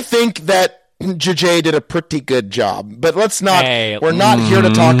blanket? I think that JJ did a pretty good job, but let's not. We're not here to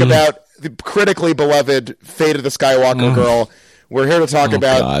talk about the critically beloved Fate of the Skywalker Girl. We're here to talk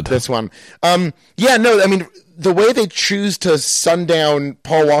about this one. Yeah, no, I mean, the way they choose to sundown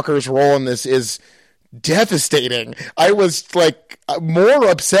Paul Walker's role in this is devastating. I was like more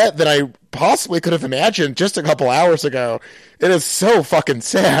upset than I possibly could have imagined just a couple hours ago. It is so fucking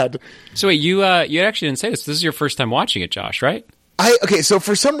sad. So wait, you actually didn't say this. This is your first time watching it, Josh, right? Okay, so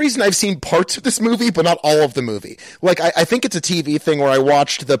for some reason I've seen parts of this movie, but not all of the movie. Like, I think it's a TV thing where I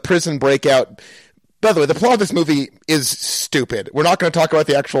watched the Prison Breakout. By the way, the plot of this movie is stupid. We're not going to talk about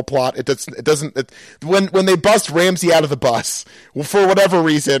the actual plot. When they bust Ramsey out of the bus, for whatever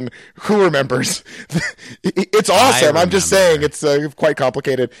reason, who remembers? It's awesome. I'm just saying it's quite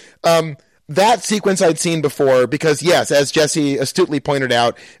complicated. That sequence I'd seen before because, yes, as Jesse astutely pointed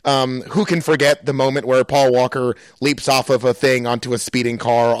out, who can forget the moment where Paul Walker leaps off of a thing onto a speeding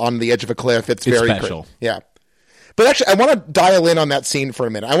car on the edge of a cliff? It's very special. Yeah. But actually, I want to dial in on that scene for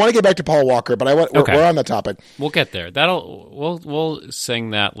a minute. I want to get back to Paul Walker, but we're on that topic. We'll get there. We'll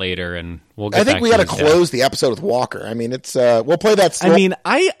sing that later, and we'll get I think back we to got to close the episode with Walker. I mean, it's we'll play that. I mean,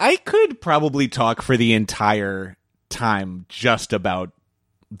 I could probably talk for the entire time just about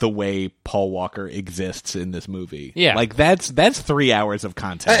the way Paul Walker exists in this movie. Yeah. Like that's 3 hours of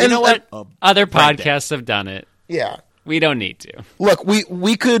content. You know what? Other podcasts have done it. Yeah. We don't need to. Look,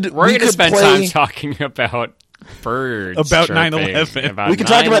 we could We're going to spend play... time talking about birds. About chirping, 9/11. We can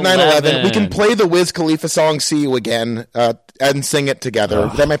talk about 9/11. We can play the Wiz Khalifa song "See You Again" and sing it together.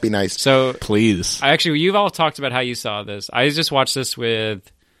 That might be nice. So please. You've all talked about how you saw this. I just watched this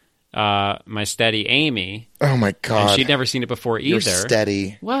with my steady Amy. Oh my God. And she'd never seen it before either. You're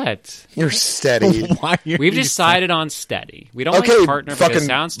steady. What? You're steady. Why are We've you decided on steady. We don't like partner because it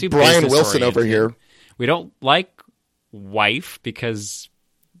sounds too Brian business Wilson oriented. over here. We don't like wife because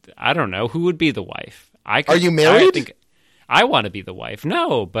I don't know who would be the wife. Are you married? I think I want to be the wife.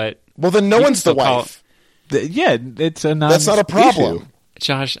 No, but well, then no one's the wife. Yeah, it's a that's not a problem. Issue.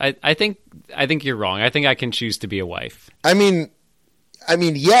 Josh, I think you're wrong. I think I can choose to be a wife. I mean,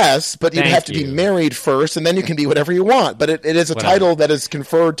 yes, but you'd have to be married first, and then you can be whatever you want. But it is a title that is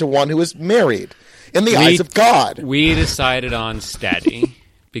conferred to one who is married in the eyes of God. We decided on steady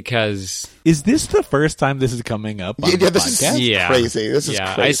because... Is this the first time this is coming up on the this podcast? Is crazy. This is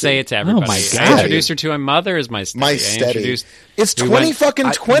crazy. I say it to everybody. Oh my God. I introduced her to my mother as my steady. My steady. It's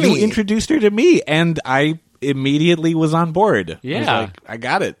 20. You introduced her to me, and I immediately was on board. Yeah. I was like, I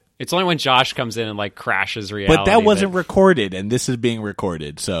got it. It's only when Josh comes in and like crashes reality. But that wasn't recorded, and this is being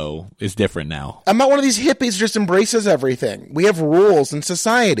recorded, so it's different now. I'm not one of these hippies who just embraces everything. We have rules in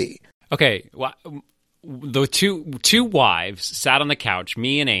society. Okay, well, the two wives sat on the couch,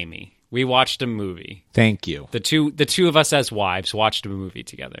 me and Amy. We watched a movie. Thank you. The two of us as wives watched a movie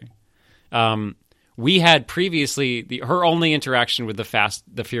together. We had previously her only interaction with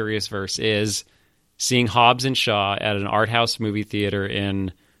the Furious verse is seeing Hobbs and Shaw at an art house movie theater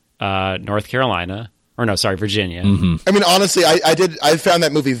in North Carolina. Or no, sorry, Virginia. Mm-hmm. I mean, honestly, I found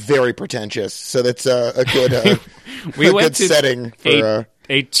that movie very pretentious, so that's a good good setting for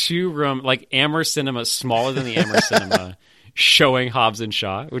a 2-room like Amherst Cinema, smaller than the Amherst Cinema, showing Hobbs and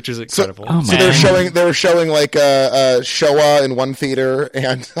Shaw, which is incredible. So they were showing like Showa in one theater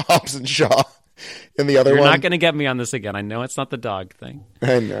and Hobbs and Shaw in the other one. You're not going to get me on this again. I know it's not the dog thing.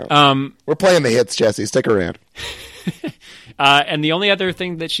 I know. We're playing the hits, Jesse. Stick around. And the only other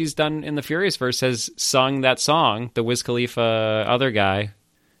thing that she's done in the Furious verse has sung that song, the Wiz Khalifa other guy,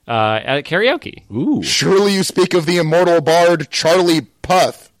 at karaoke. Ooh. Surely you speak of the immortal bard Charlie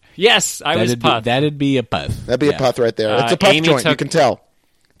Puth. Yes, I was Puth. That'd be a Puth. That'd be a Puth right there. It's a Puth Amy joint, you can tell.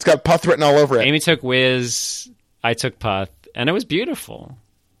 It's got Puth written all over it. Amy took Wiz, I took Puth, and it was beautiful.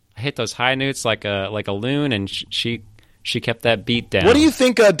 I hit those high notes like a loon, and she kept that beat down. What do you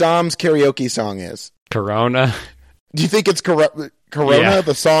think Dom's karaoke song is? Corona? Do you think it's Corona, Yeah.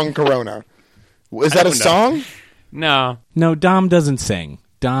 the song Corona? Is that a song? No. No, Dom doesn't sing.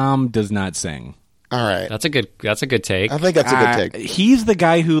 Dom does not sing. All right. That's a good take. I think that's a good take. He's the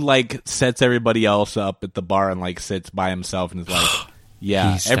guy who like sets everybody else up at the bar and like sits by himself and is like,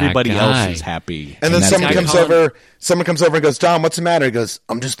 yeah, He's that everybody guy. else is happy. And then that's someone good. comes over and goes, Dom, what's the matter? He goes,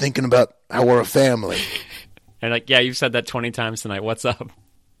 I'm just thinking about how we're a family. And like, yeah, you've said that 20 times tonight. What's up?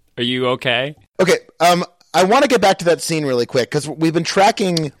 Are you okay? Okay, I want to get back to that scene really quick because we've been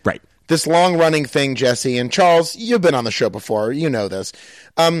tracking Right. this long-running thing, Jesse. And Charles, you've been on the show before. You know this.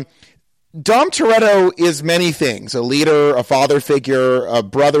 Dom Toretto is many things: a leader, a father figure, a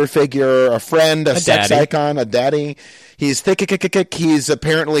brother figure, a friend, a sex daddy. icon, a daddy. He's thick. He's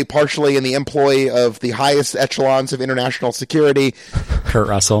apparently partially in the employ of the highest echelons of international security. Kurt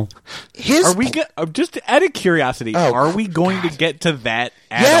Russell. Are we just out of curiosity? Oh, are we going to get to that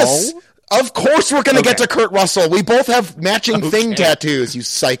at Yes, all? of course we're going to get to Okay. Kurt Russell. We both have matching thing tattoos. You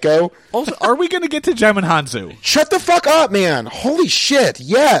psycho! Also, are we going to get to Jaimin Hanzo? Shut the fuck up, man! Holy shit!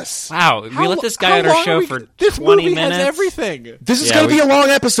 Yes. Wow, we let this guy on our show for this 20 movie minutes. has everything. This is Yeah, going to be a long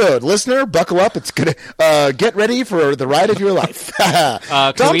episode. Listener, buckle up. It's going to get ready for the ride of your life. Dom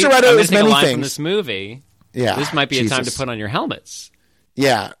I'm Toretto gonna is take a many line from things. this movie. Yeah, This might be a time to Jesus. put on your helmets.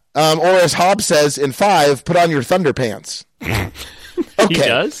 Yeah. Or as Hobbs says in 5, put on your thunder pants. Okay. He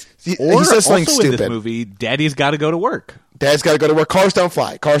does? He Or says something also in this stupid. movie, Daddy's got to go to work. Dad's got to go to work. Cars don't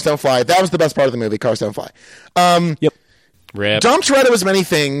fly. Cars don't fly. That was the best part of the movie. Cars don't fly. Yep. Rip. Dom Toretto is many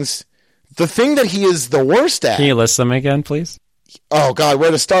things. The thing that he is the worst at. Can you list them again, please? Oh God,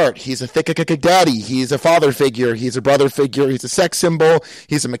 where to start? He's a thick daddy. He's a father figure. He's a brother figure. He's a sex symbol.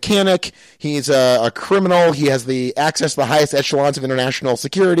 He's a mechanic. He's a criminal. He has the access to the highest echelons of international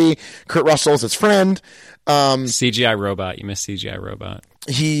security. Kurt Russell's his friend. CGI robot. You missed CGI robot.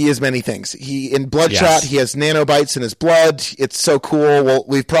 He is many things. In Bloodshot, Yes. he has nanobites in his blood. It's so cool.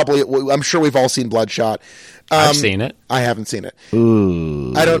 Well, I'm sure we've all seen Bloodshot. I've seen it. I haven't seen it.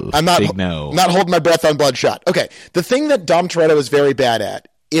 Ooh. I'm not big no. not holding my breath on Bloodshot. Okay. The thing that Dom Toretto is very bad at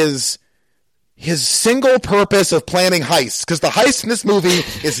is his single purpose of planning heists, because the heist in this movie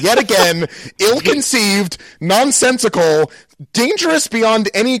is yet again ill-conceived, nonsensical, dangerous beyond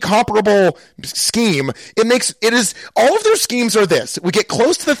any comparable scheme. It is all of their schemes are this: we get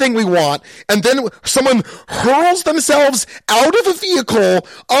close to the thing we want, and then someone hurls themselves out of a vehicle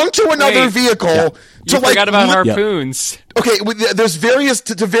onto another Wait. vehicle. You to forgot about li- harpoons. Okay, there's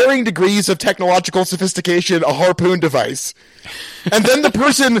to varying degrees of technological sophistication, a harpoon device. And then the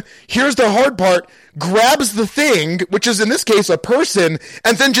person, here's the hard part, grabs the thing, which is in this case a person,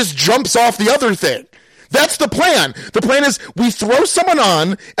 and then just jumps off the other thing. That's the plan. The plan is we throw someone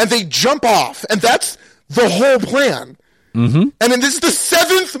on, and they jump off. And that's the whole plan. Mm-hmm. And then this is the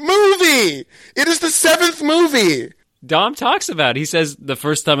 7th movie! It is the 7th movie! Dom talks about it. He says, the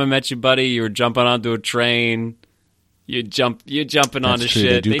first time I met you, buddy, you were jumping onto a train. You're jumping onto That's true.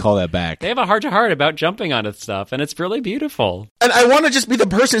 shit. They do call that back. They have a heart-to-heart about jumping onto stuff, and it's really beautiful. And I want to just be the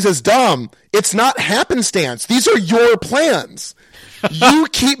person who says, Dom, it's not happenstance. These are your plans. You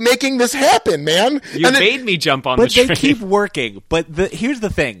keep making this happen, man. You And made me jump on the But they train. keep working. But here's the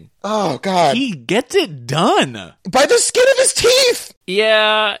thing. oh, God. He gets it done. By the skin of his teeth.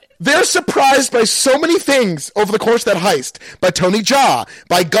 Yeah, They're surprised by so many things over the course of that heist. By Tony Jaa,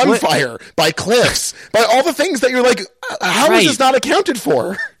 by gunfire, by cliffs, by all the things that you're like, how is Right. this not accounted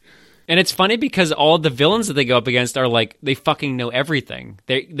for? and it's funny because all the villains that they go up against are like, they fucking know everything.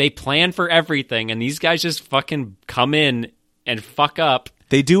 They plan for everything, and these guys just fucking come in and fuck up.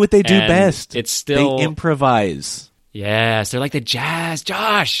 They do what they do And best. it's still- They improvise. Yes, they're like the jazz.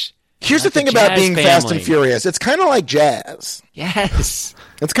 Josh! Here's the Like thing the about Jazz being Fast family. and Furious. It's kind of like jazz. Yes!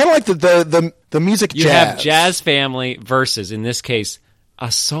 It's kind of like the music You jazz. have Jazz Family versus, in this case,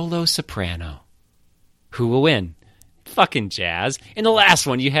 a solo soprano. Who will win? Fucking Jazz. In the last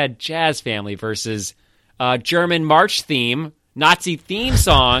one, you had Jazz Family versus German march theme, Nazi theme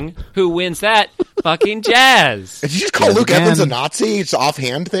song. Who wins that? Fucking Jazz. Did you just call Yes, Luke again. Evans a Nazi? It's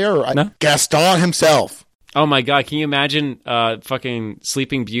offhand there? No. Gaston himself. Oh my god, can you imagine fucking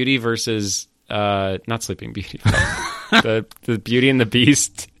Sleeping Beauty versus not Sleeping Beauty, but the Beauty and the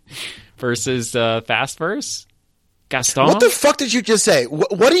Beast versus Fast Verse? Gaston? What the fuck did you just say?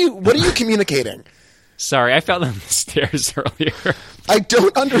 What are you communicating? Sorry, I fell down the stairs earlier. I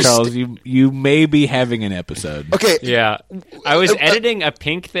don't understand. Charles, you may be having an episode. Okay, Yeah. I was editing a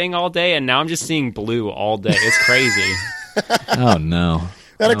pink thing all day, and now I'm just seeing blue all day. It's crazy. Oh, no.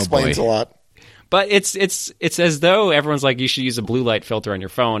 that Oh, explains boy. a lot. But it's as though everyone's like, you should use a blue light filter on your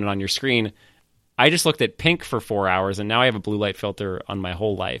phone and on your screen. I just looked at pink for 4 hours, and now I have a blue light filter on my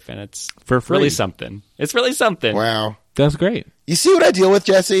whole life, and it's For free. really something. It's really something. Wow. That's great. You see what I deal with,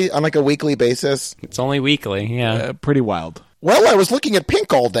 Jesse, on like a weekly basis? It's only weekly, yeah. Pretty wild. Well, I was looking at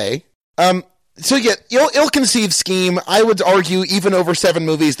Pink all day. So yeah, ill-conceived scheme. I would argue, even over 7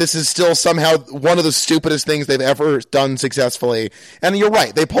 movies, this is still somehow one of the stupidest things they've ever done successfully. And you're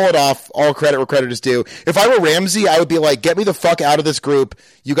right, they pull it off. All credit where credit is due. If I were Ramsey, I would be like, get me the fuck out of this group.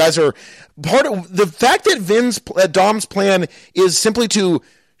 You guys are part of the fact that Dom's plan is simply to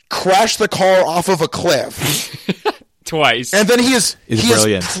crash the car off of a cliff. Twice. And then he is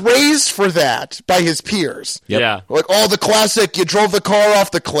brilliant. praised for that by his peers. Yep. Yeah. Like, the classic, you drove the car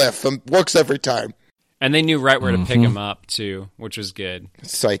off the cliff, and works every time. And they knew right where to pick him up, too, which was good.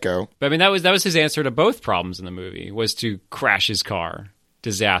 Psycho. But I mean, that was his answer to both problems in the movie, was to crash his car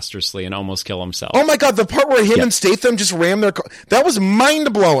disastrously and almost kill himself. Oh my god, the part where him and Statham just rammed their car, that was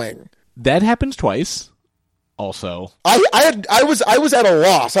mind-blowing. That happens twice. Also, I was at a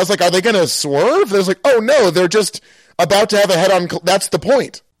loss. I was like, are they going to swerve? There's like, oh no, they're just about to have a head-on. That's the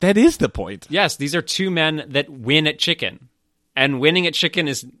point. that is the point. Yes, these are two men that win at chicken. And winning at chicken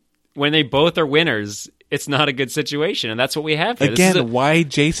is, when they both are winners, it's not a good situation. And that's what we have here. Again, why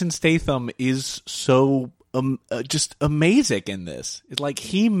Jason Statham is so just amazing in this. It's like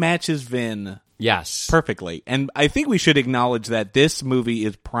he matches Vin yes, perfectly. And I think we should acknowledge that this movie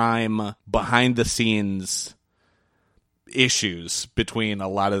is prime behind-the-scenes issues between a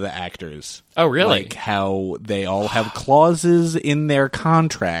lot of the actors. Oh, really? Like how they all have clauses in their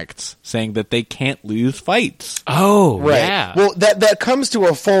contracts saying that they can't lose fights. Oh, Right. yeah. Well, that comes to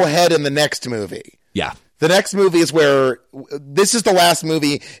a full head in the next movie. Yeah. The next movie is where this is the last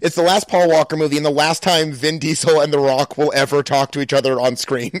movie. It's the last Paul Walker movie and the last time Vin Diesel and The Rock will ever talk to each other on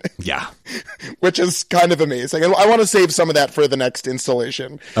screen, Yeah. which is kind of amazing. I want to save some of that for the next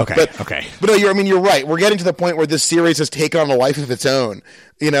installation. Okay. But no, you're right. We're getting to the point where this series has taken on a life of its own,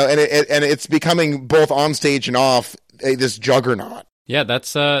 and it's becoming both on stage and off this juggernaut. Yeah,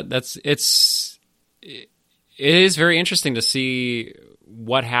 it is very interesting to see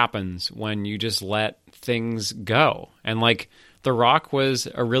what happens when you just let things go. And like The Rock was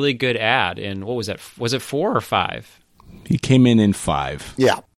a really good ad in, what was that? Was it 4 or 5? He came in 5.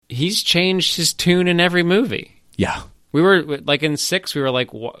 Yeah. He's changed his tune in every movie. Yeah. We were like in 6, we were like,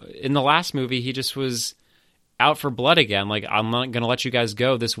 in the last movie, he just was out for blood again. Like, I'm not going to let you guys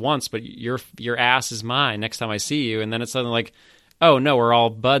go this once, but your ass is mine next time I see you. And then it's something like, oh no, we're all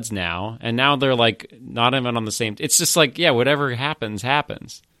buds now. And now they're like not even on the same. It's just like, yeah, whatever happens,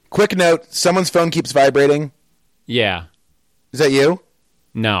 happens. Quick note: someone's phone keeps vibrating. Yeah. Is that you?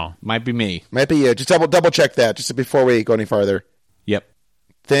 No. Might be me. Might be you. Just double check that just before we go any farther. Yep.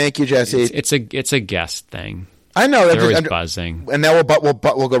 Thank you, Jesse. It's a guest thing. I know. They're always buzzing. And now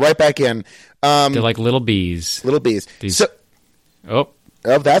we'll go right back in. They're like little bees. Little bees. Oh,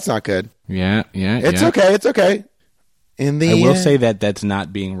 that's not good. Yeah. It's okay. It's okay. In the I will say that that's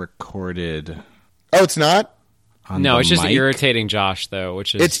not being recorded. Oh, it's not? no, it's just mic. irritating Josh, though,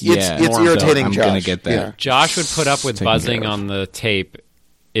 which is It's more irritating, so. I'm Josh. gonna get that. Yeah. Josh would put up with Taken buzzing care of. on the tape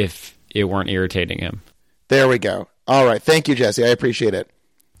if it weren't irritating him. There we go. All right. Thank you, Jesse. I appreciate it.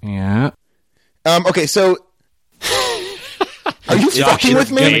 Yeah. Okay, so are you Josh fucking is with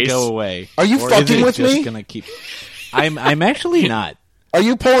gonna me? go away. Are you Or is fucking it with just me? Gonna keep. I'm actually not. Are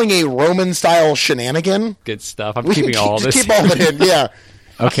you pulling a Roman style shenanigan? Good stuff. I'm We can keeping all just this. keep all of it in. Yeah.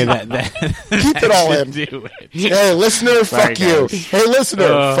 Okay, that Keep it all in. do it. Hey, listener, Sorry, fuck you. guys. Hey,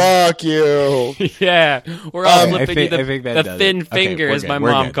 listener, fuck you. Yeah, we're all I flipping you think that the does thin it. Okay, finger, we're as good, my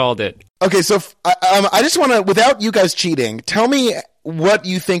we're mom good. called it. Okay, so I just want to, without you guys cheating, tell me what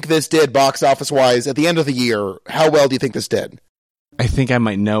you think this did box office wise at the end of the year. How well do you think this did? I think I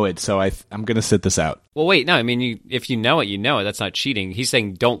might know it, so I'm going to sit this out. Well, wait, no. I mean, if you know it, you know it. That's not cheating. He's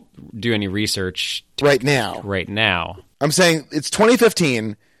saying don't do any research Right now. right now. I'm saying it's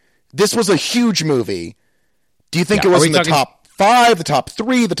 2015. This was a huge movie. Do you think Yeah, it are was we in the talking- top 5, the top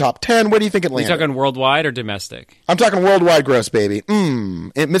 3, the top 10? Where do you think it Are you landed? talking worldwide or domestic? I'm talking worldwide gross, baby.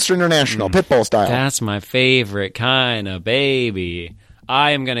 Mr. International, Pitbull style. That's my favorite kind of baby.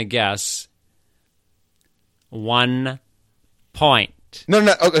 I am going to guess 1 point. No.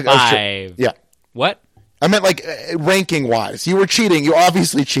 Okay, oh, shit. 5. Yeah. What? I meant like ranking wise. You were cheating. You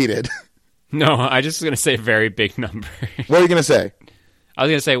obviously cheated. No, I just was going to say a very big number. What are you going to say? I was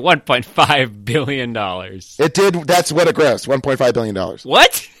going to say $1.5 billion. It did. That's what it grossed. $1.5 billion.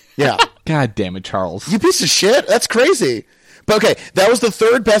 What? Yeah. God damn it, Charles. You piece of shit. That's crazy. But okay, that was the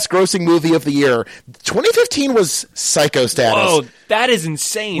third best grossing movie of the year. 2015 was Psycho status. Whoa, that is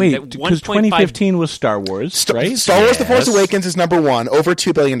insane. Wait, That because 1.5 2015 was Star Wars, right? Star Wars: The Force Yes. Awakens is number one, over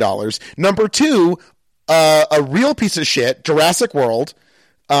 $2 billion. Number two, a real piece of shit, Jurassic World,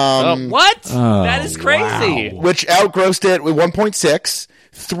 what? That is crazy. wow. which outgrossed it with 1.6.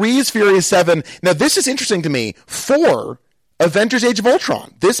 Three is Furious 7. Now, this is interesting to me. 4, Avengers: Age of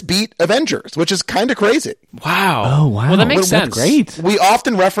Ultron. This beat Avengers, which is kind of crazy. Wow. Oh, wow. Well, that makes That's sense. great. We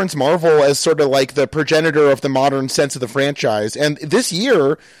often reference Marvel as sort of like the progenitor of the modern sense of the franchise. And this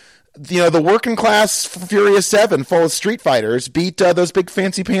year, the working class Furious 7, full of Street Fighters, beat those big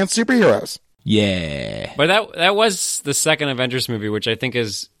fancy pants superheroes. Yeah. But that was the second Avengers movie, which I think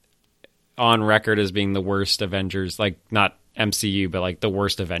is on record as being the worst Avengers, like not MCU, but like the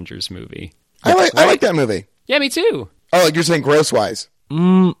worst Avengers movie. I like that movie. Yeah, me too. Oh, like you're saying gross-wise.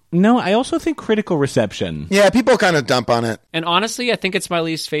 No, I also think critical reception. Yeah, people kind of dump on it. And honestly, I think it's my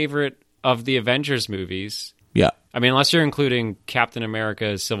least favorite of the Avengers movies. Yeah. I mean, unless you're including Captain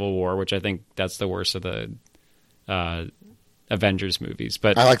America: Civil War, which I think that's the worst of the Avengers movies.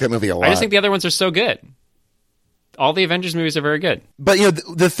 But I like that movie a lot. I just think the other ones are so good. All the Avengers movies are very good. But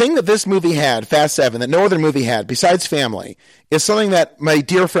the thing that this movie had, Fast 7, that no other movie had, besides family, is something that my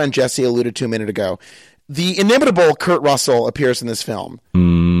dear friend Jesse alluded to a minute ago. The inimitable Kurt Russell appears in this film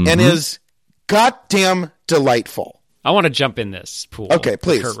and is goddamn delightful. I want to jump in this pool. Okay,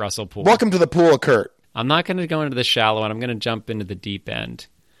 please. The Kurt Russell pool. Welcome to the pool of Kurt. I'm not going to go into the shallow end. I'm going to jump into the deep end.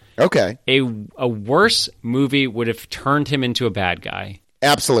 Okay, A worse movie would have turned him into a bad guy.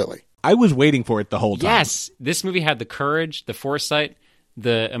 absolutely. I was waiting for it the whole time. Yes, this movie had the courage, the foresight,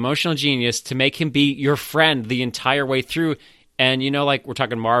 the emotional genius to make him be your friend the entire way through. And, like we're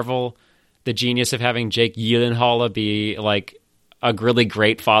talking Marvel, the genius of having Jake Gyllenhaal be like a really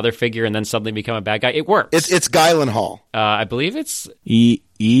great father figure and then suddenly become a bad guy. It works. It's Gyllenhaal. I believe it's Gyllenhaal.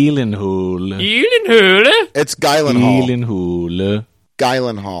 Gyllenhaal. It's Gyllenhaal. Gyllenhaal.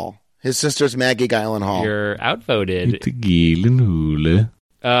 Gyllenhaal. His sister's Maggie Gyllenhaal. You're outvoted. It's Gyllenhaal.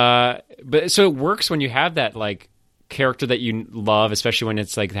 But so it works when you have that like character that you love, especially when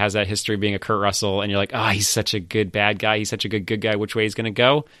it's like has that history of being a Kurt Russell, and you're like, he's such a good bad guy, he's such a good guy. Which way he's gonna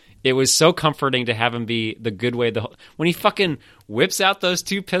go? It was so comforting to have him be the good way. When he fucking whips out those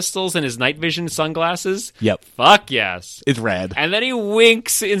 2 pistols and his night vision sunglasses. Yep. Fuck yes. It's rad. And then he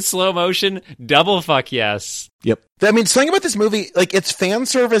winks in slow motion. Double fuck yes. Yep. I mean, something about this movie, like it's fan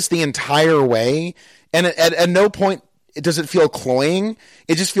service the entire way, and at no point does it feel cloying.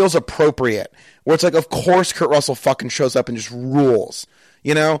 It just feels appropriate. Where it's like, of course, Kurt Russell fucking shows up and just rules.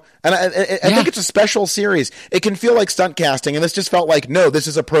 And I think it's a special series. It can feel like stunt casting, and this just felt like, no, this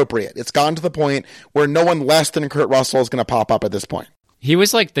is appropriate. It's gotten to the point where no one less than Kurt Russell is going to pop up at this point. He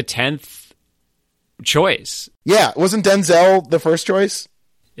was like the 10th choice. Yeah, wasn't Denzel the first choice?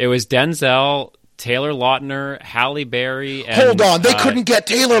 It was Denzel, Taylor Lautner, Halle Berry. And, Hold on, they couldn't get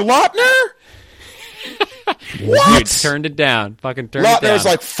Taylor Lautner? Dude, turned it down. Fucking turned it down. Lautner's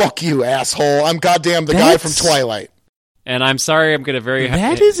like, fuck you, asshole. I'm goddamn the guy from Twilight. And I'm sorry, I'm going to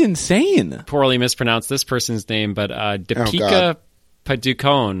That is insane. poorly mispronounce this person's name, but Deepika God.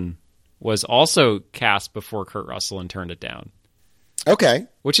 Padukone was also cast before Kurt Russell and turned it down. Okay.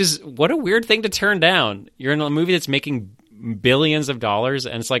 Which is, what a weird thing to turn down. You're in a movie that's making billions of dollars,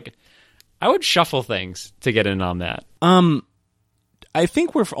 and it's like, I would shuffle things to get in on that. I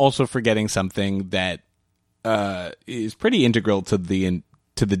think we're also forgetting something that is pretty integral to the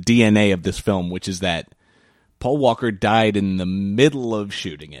DNA of this film, which is that Paul Walker died in the middle of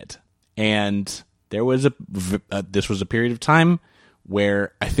shooting it, and there was this was a period of time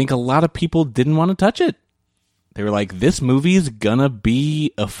where I think a lot of people didn't want to touch it. They were like, "This movie is gonna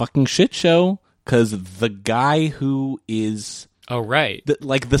be a fucking shit show," because the guy who is Oh, right.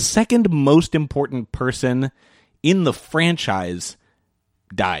 the second most important person in the franchise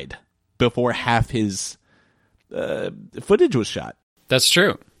died before half his footage was shot. That's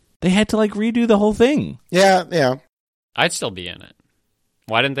true. They had to redo the whole thing. Yeah. I'd still be in it.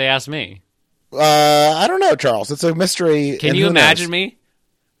 Why didn't they ask me? I don't know, Charles. It's a mystery. Can and you who imagine knows? me?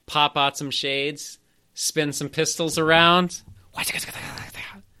 Pop out some shades, spin some pistols around. Wow.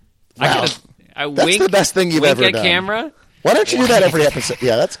 I That's wink, the best thing you've wink ever at done. camera. Why don't you do that every episode?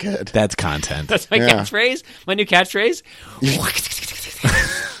 Yeah, that's good. That's content. That's my Yeah. catchphrase. My new catchphrase.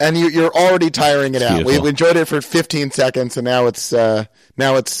 And you're already tiring it out. beautiful. We enjoyed it for 15 seconds, and now it's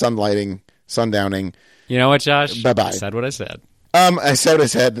sunlighting, sundowning. You know what, Josh? Bye-bye. I said what I said. I said what I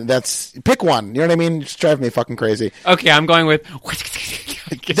said. That's pick one. You know what I mean? Just drive me fucking crazy. Okay, I'm going with.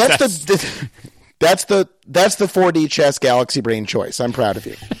 That's the 4D chess Galaxy Brain choice. I'm proud of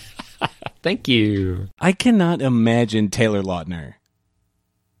you. Thank you. I cannot imagine Taylor Lautner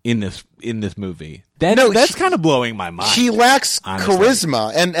in this movie. That's kind of blowing my mind. He lacks honestly.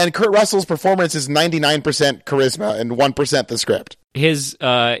 charisma, and Kurt Russell's performance is 99% charisma and 1% the script. His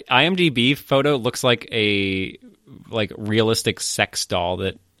IMDb photo looks like a realistic sex doll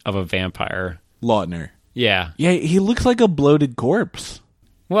of a vampire. Lautner. Yeah. Yeah, he looks like a bloated corpse.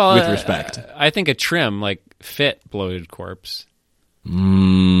 Well, with respect. I think a trim, fit bloated corpse.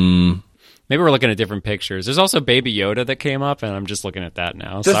 Mm. Maybe we're looking at different pictures. There's also Baby Yoda that came up, and I'm just looking at that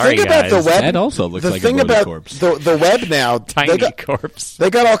now. The Sorry, thing guys. about the web, That also looks like a thing bloated about corpse. the web now, Tiny corpse. they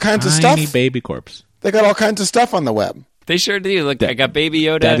got all kinds of stuff. Tiny baby corpse. They got all kinds of stuff on the web. They sure do. Look, I got Baby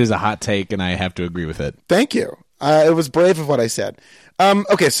Yoda. That is a hot take, and I have to agree with it. Thank you. It was brave of what I said.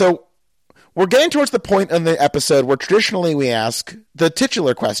 Okay, so we're getting towards the point in the episode where traditionally we ask the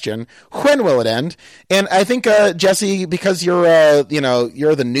titular question, when will it end? And I think, Jesse, because you're the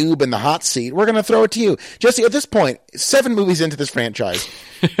noob in the hot seat, we're going to throw it to you. Jesse, at this point, 7 movies into this franchise,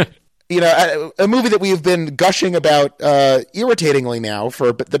 a movie that we've been gushing about irritatingly now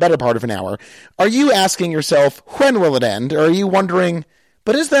for the better part of an hour, are you asking yourself, when will it end? Or are you wondering,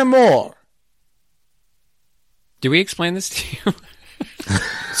 but is there more? Do we explain this to you?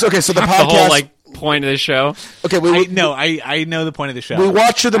 So the The podcast... whole, point of the show? Okay, I know the point of the show. we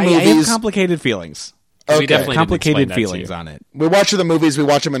watch the movies. I have complicated feelings. Okay. We definitely didn't Complicated explain that to feelings you. on it. We watch the movies. We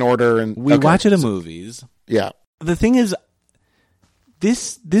watch them in order, and We watch the movies. Yeah, The thing is,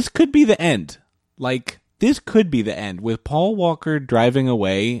 this could be the end. This could be the end. With Paul Walker driving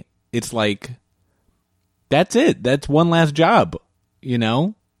away, it's like, that's it. That's one last job,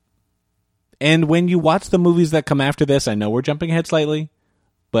 And when you watch the movies that come after this, I know we're jumping ahead slightly,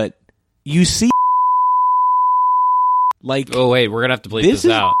 but you see, Oh wait, we're gonna have to bleep This this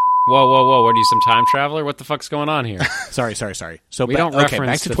is- out. Whoa! What are you, some time traveler? What the fuck's going on here? Sorry. So We don't back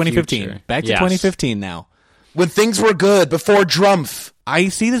reference to the 2015. future. Back to Yes. 2015 now. when things were good before Drumpf. I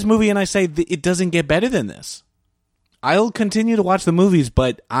see this movie and I say it doesn't get better than this. I'll continue to watch the movies,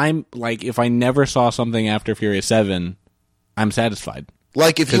 but I'm if I never saw something after Furious 7, I'm satisfied.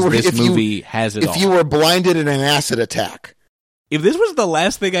 Like if you Because were this if movie has it all. you were blinded in an acid attack, If this was the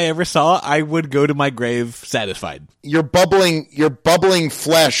last thing I ever saw, I would go to my grave satisfied. your bubbling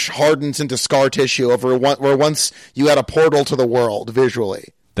flesh hardens into scar tissue where once you had a portal to the world visually.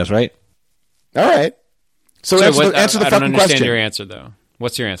 That's right. All right. So answer the I fucking don't understand question. your answer though.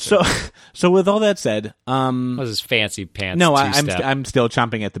 What's your answer? So with all that said, What was this fancy pants? no, I'm two-step? I'm still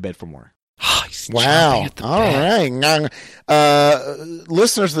chomping at the bit for more. He's Wow. chomping at the All bit. right.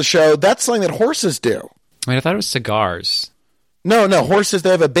 Listeners of the show, that's something that horses do. Wait, I thought it was cigars. No, horses, they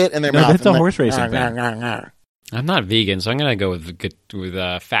have a bit in their No, mouth. that's a and they- horse racing thing. I'm not vegan, so I'm gonna go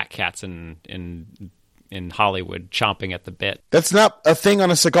with fat cats in Hollywood chomping at the bit. That's not a thing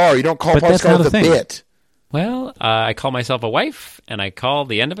on a cigar. You don't call But parts that's cigar not the a thing. bit. Well, I call myself a wife, and I call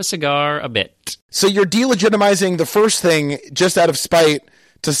the end of a cigar a bit. So you're delegitimizing the first thing just out of spite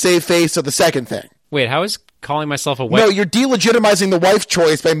to save face of the second thing. Wait, how is calling myself a wife? No, you're delegitimizing the wife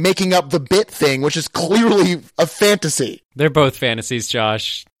choice by making up the bit thing, which is clearly a fantasy. They're both fantasies,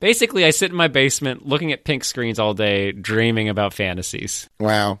 Josh. Basically, I sit in my basement looking at pink screens all day, dreaming about fantasies,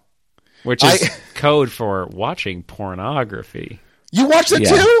 Wow. which is code for watching pornography. You watch that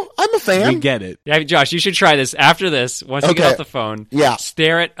Yeah. too? I'm a fan. We get it. Yeah, Josh, you should try this after this. Once you Okay. get off the phone, Yeah.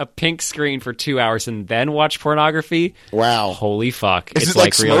 stare at a pink screen for 2 hours and then watch pornography. Wow. Holy fuck! Is it's it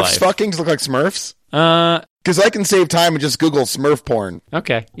like real Smurfs life. fucking? Does it look like Smurfs? Uh, Because I can save time and just Google Smurf porn.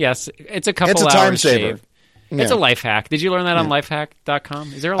 okay, yes, it's a couple It's a time hours saver. shave. It's Yeah. a life hack. Did you learn that on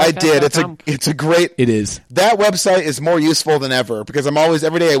lifehack.com? Is there a lifehack.com? I did. It's a great. It is. That website is more useful than ever because I'm always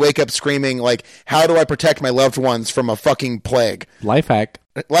every day I wake up screaming like, how do I protect my loved ones from a fucking plague? Life hack.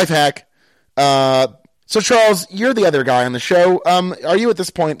 Life hack. So Charles, you're the other guy on the show. Are you at this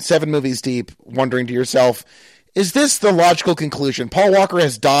point 7 movies deep, wondering to yourself, is this the logical conclusion? Paul Walker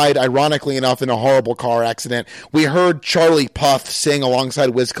has died, ironically enough, in a horrible car accident. We heard Charlie Puth sing alongside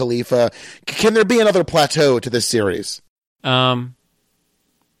Wiz Khalifa. Can there be another plateau to this series?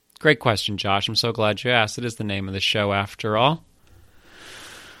 Great question, Josh. I'm so glad you asked. It is the name of the show, after all.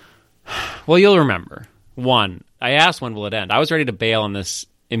 Well, you'll remember. 1, I asked when will it end. I was ready to bail on this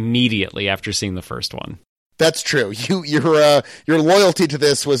immediately after seeing the first one. That's true. Your loyalty to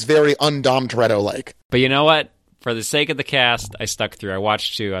this was very un-Dom Toretto-like. But you know what? For the sake of the cast, I stuck through. I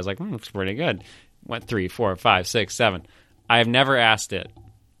watched 2. I was like, it's pretty good. Went 3, 4, 5, 6, 7. I have never asked it.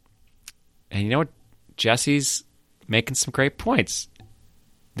 And you know what? Jesse's making some great points.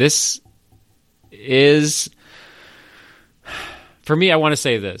 This is... For me, I want to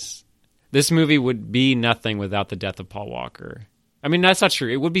say this. This movie would be nothing without the death of Paul Walker. I mean, that's not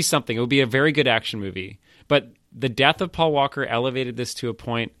true. It would be something. It would be a very good action movie. But the death of Paul Walker elevated this to a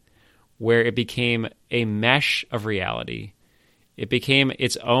point where it became a mesh of reality. It became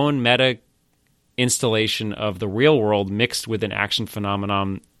its own meta installation of the real world mixed with an action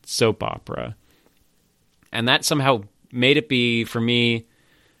phenomenon soap opera. And that somehow made it be, for me,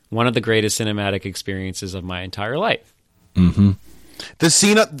 one of the greatest cinematic experiences of my entire life. Mm-hmm. The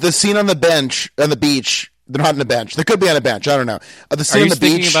scene on the bench, on the beach, they're not on the bench. They could be on a bench. I don't know. The scene Are on you the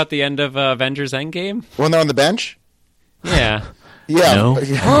beach. thinking about the end of Avengers Endgame? When they're on the bench? Yeah. Yeah. No.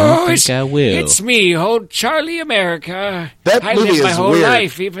 Oh, I will. it's me, old Charlie America. That I movie lived my is whole weird.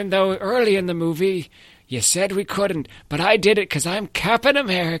 life, even though early in the movie you said we couldn't, but I did it because I'm Captain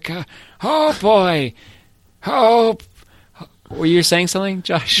America. Oh boy. Oh, Were you saying something,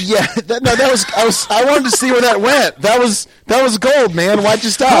 Josh? Yeah, I wanted to see where that went. That was gold, man. Why'd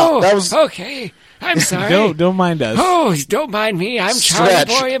you stop? oh, That was okay. I'm sorry. Don't mind us. Oh, don't mind me. I'm Stretch.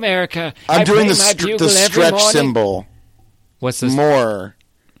 Charlie Boy America. I'm I doing play the my bugle the every stretch morning. symbol. What's this? More.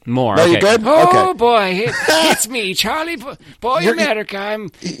 More. No, Okay. you good? Oh Okay. boy, it's me, Charlie Boy You're- America.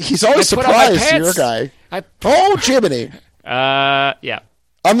 He's always I put on my surprised. You're a pants. guy. I Oh, Jiminy. Yeah.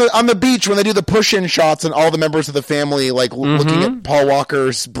 On the beach when they do the push-in shots and all the members of the family looking at Paul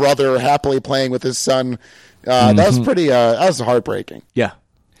Walker's brother happily playing with his son. That was pretty. That was heartbreaking. Yeah.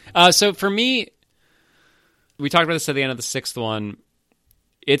 So for me, we talked about this at the end of the sixth one.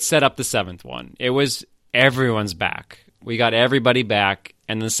 It set up the seventh one. It was everyone's back. We got everybody back.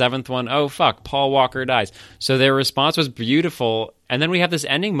 And the seventh one, oh, fuck, Paul Walker dies. So their response was beautiful. And then we have this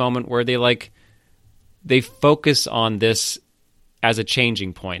ending moment where they focus on this as a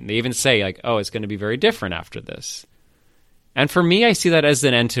changing point. They even say, like, oh, it's going to be very different after this. And for me, I see that as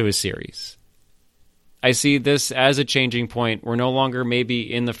an end to a series. I see this as a changing point. We're no longer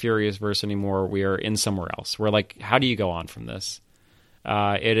maybe in the Furious verse anymore. We are in somewhere else. We're like, how do you go on from this?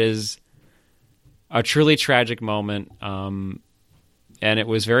 It is a truly tragic moment, and it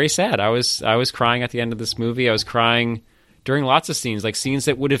was very sad. I was crying at the end of this movie. I was crying during lots of scenes, like scenes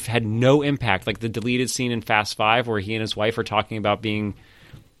that would have had no impact, like the deleted scene in Fast Five where he and his wife are talking about being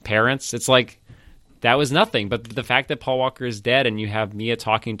parents. It's like that was nothing. But the fact that Paul Walker is dead and you have Mia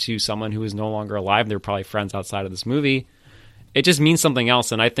talking to someone who is no longer alive, they're probably friends outside of this movie, it just means something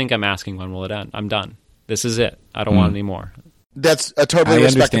else. And I think I'm asking, when will it end? I'm done. This is it. I don't want any more. That's a totally I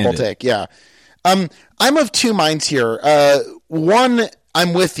respectable understand it. take. Yeah. I'm of two minds here. One,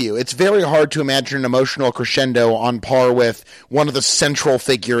 I'm with you. It's very hard to imagine an emotional crescendo on par with one of the central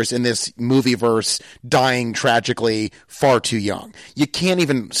figures in this movieverse dying tragically far too young. You can't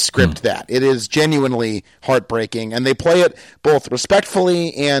even script that. It is genuinely heartbreaking, and they play it both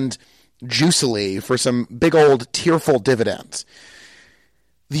respectfully and juicily for some big old tearful dividends.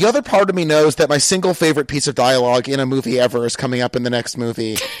 The other part of me knows that my single favorite piece of dialogue in a movie ever is coming up in the next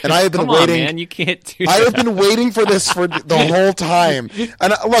movie, and I have been Come waiting. on, man. You can't do I have that. been waiting for this for the whole time.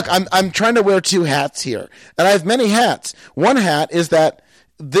 And look, I'm trying to wear two hats here, and I have many hats. One hat is that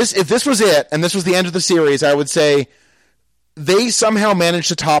if this was it, and this was the end of the series, I would say they somehow managed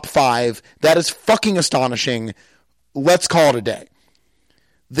to top 5. That is fucking astonishing. Let's call it a day.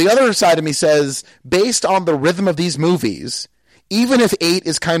 The other side of me says, based on the rhythm of these movies, even if 8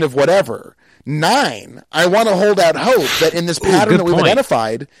 is kind of whatever, 9, I want to hold out hope that in this pattern good that we've point.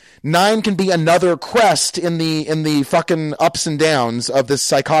 identified, 9 can be another crest in the fucking ups and downs of this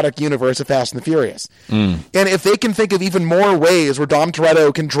psychotic universe of Fast and the Furious. And if they can think of even more ways where Dom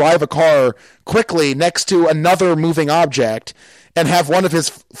Toretto can drive a car quickly next to another moving object and have one of his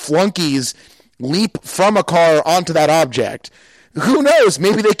flunkies leap from a car onto that object, who knows?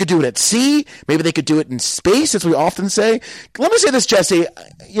 Maybe they could do it at sea. Maybe they could do it in space, as we often say. Let me say this, Jesse.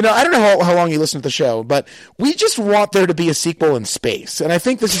 I don't know how long you listen to the show, but we just want there to be a sequel in space. And I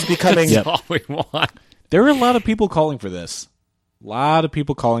think this is becoming... That's all we want. There are a lot of people calling for this. A lot of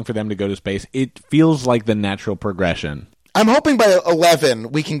people calling for them to go to space. It feels like the natural progression. I'm hoping by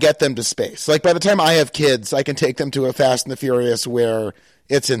 11 we can get them to space. Like by the time I have kids, I can take them to a Fast and the Furious where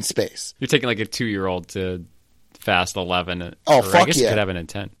it's in space. You're taking like a 2-year-old to Fast 11. Oh, or fuck I guess yeah. you could have an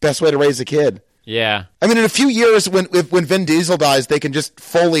intent. Best way to raise a kid. Yeah. I mean, in a few years, when Vin Diesel dies, they can just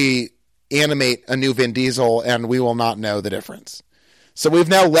fully animate a new Vin Diesel, and we will not know the difference. So we've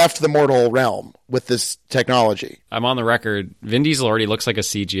now left the mortal realm with this technology. I'm on the record. Vin Diesel already looks like a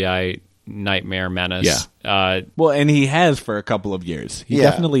CGI nightmare menace. Yeah. Well, and he has for a couple of years. He Yeah.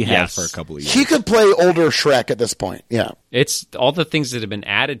 definitely has Yes. for a couple of years. He could play older Shrek at this point. Yeah. It's all the things that have been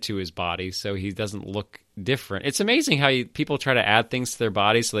added to his body so he doesn't look different. It's amazing how people try to add things to their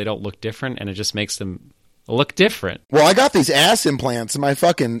body so they don't look different, and it just makes them look different. Well, I got these ass implants, and my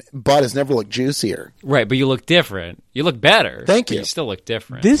fucking butt has never looked juicier. Right, but you look different. You look better. Thank but you. You still look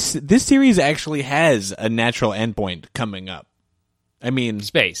different. This series actually has a natural endpoint coming up. I mean,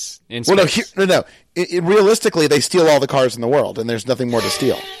 Space. In Well, space. no. Realistically, they steal all the cars in the world, and there's nothing more to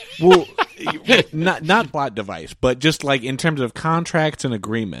steal. well, not plot device, but just like in terms of contracts and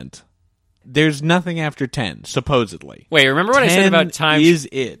agreement, there's nothing after 10, supposedly. Wait, remember what I said 10 about time? is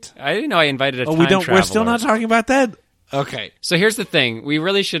it? I didn't know I invited a time We don't. traveler. We're still not talking about that. Okay. So here's the thing. We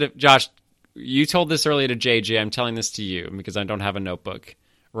really should have... Josh, you told this earlier to JJ. I'm telling this to you because I don't have a notebook.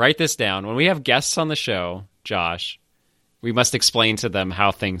 Write this down. When we have guests on the show, Josh, we must explain to them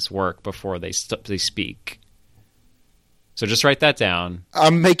how things work before they speak. So just write that down.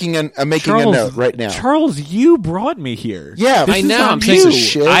 I'm making a note right now. Charles, you brought me here. Yeah, This I is know. on I'm piece you. of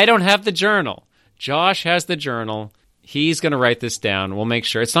shit. I don't have the journal. Josh has the journal. He's going to write this down. We'll make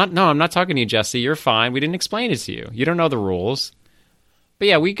sure. It's not... No, I'm not talking to you, Jesse. You're fine. We didn't explain it to you. You don't know the rules. But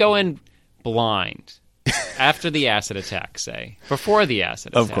yeah, we go in blind. After the acid attack, say. Before the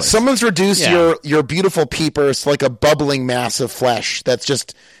acid attack. Of course. Someone's reduced Yeah. your beautiful peepers to like a bubbling mass of flesh. That's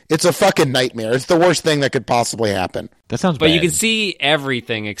just, it's a fucking nightmare. It's the worst thing that could possibly happen. That sounds But bad. you can see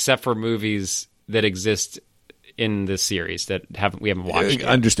everything except for movies that exist in this series that we haven't watched yet.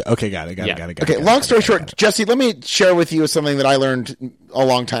 Understood. Okay, got it. Okay, long story short, Jesse, let me share with you something that I learned a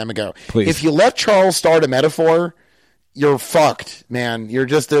long time ago. Please. If you let Charles start a metaphor, you're fucked, man. You're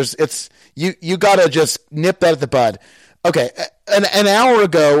just, you gotta just nip that at the bud. Okay, an hour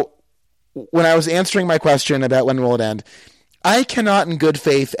ago, when I was answering my question about when will it end, I cannot in good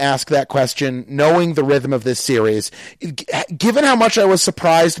faith ask that question knowing the rhythm of this series. Given how much I was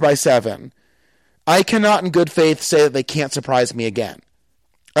surprised by 7, I cannot in good faith say that they can't surprise me again.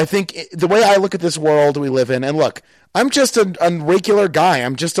 I think the way I look at this world we live in, and look, I'm just a regular guy.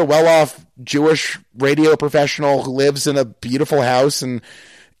 I'm just a well-off Jewish radio professional who lives in a beautiful house, and,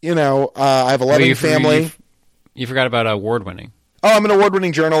 I have a loving family. You forgot about award-winning. Oh, I'm an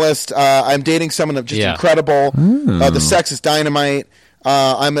award-winning journalist. I'm dating someone just incredible. The sex is dynamite.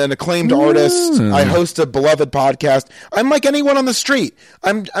 I'm an acclaimed artist. I host a beloved podcast. I'm like anyone on the street.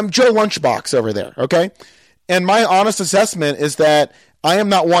 I'm Joe Lunchbox over there, okay? And my honest assessment is that I am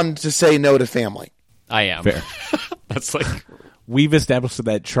not one to say no to family. I am. Fair. That's like... We've established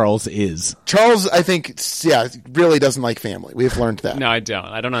that Charles is. Charles, I think, really doesn't like family. We've learned that. No, I don't.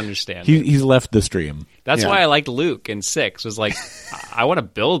 I don't understand. it. He's left the stream. That's Yeah. why I liked Luke in 6. Was like, I want to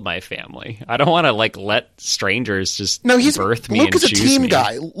build my family. I don't want to let strangers just birth me Luke and is a choose team me.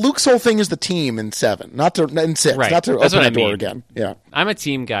 guy. Luke's whole thing is the team in 7, in 6, Right. not to That's open what I that door mean. again. Yeah. I'm a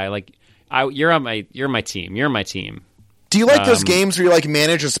team guy. Like, you're my team. You're my team. Do you like those games where you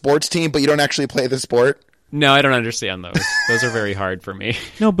manage a sports team but you don't actually play the sport? No, I don't understand those. Those are very hard for me.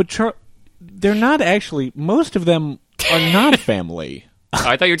 No, but they're not actually. Most of them are not family.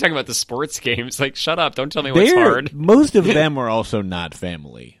 I thought you were talking about the sports games. Like, shut up. Don't tell me what's hard. Most of them are also not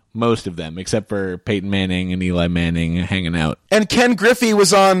family. Most of them, except for Peyton Manning and Eli Manning hanging out. And Ken Griffey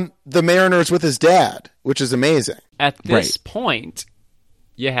was on the Mariners with his dad, which is amazing. At this point,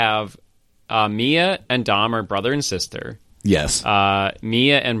 you have Mia and Dom are brother and sister. Yes.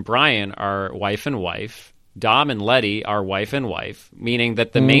 Mia and Brian are wife and wife. Dom and Letty are wife and wife, meaning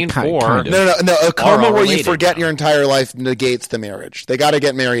that the main kind four... of. No, a karma all where you related forget now. your entire life negates the marriage. They got to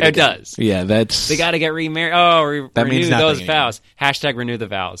get married It again. does. Yeah, that's. They got to get remarried. Oh, That renew means those nothing vows. Hashtag renew the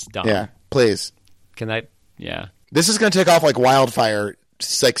vows. Dom. Yeah, please. Can that... Yeah. This is going to take off like wildfire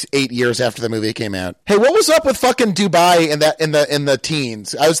 8 years after the movie came out. Hey, what was up with fucking Dubai in the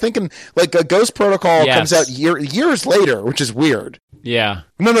teens? I was thinking like a Ghost Protocol Yes. comes out years later, which is weird. Yeah.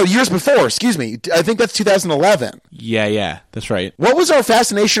 No, years before. Excuse me. I think that's 2011. Yeah, that's right. What was our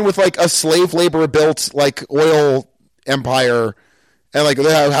fascination with like a slave labor built like oil empire and like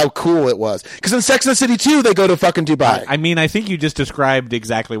how cool it was? Because in Sex and the City 2, they go to fucking Dubai. I mean, I think you just described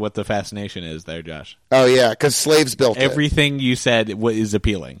exactly what the fascination is there, Josh. Oh yeah, because slaves built Everything you said is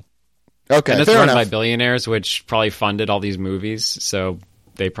appealing. it. Okay, And it's fair run enough. by billionaires, which probably funded all these movies, so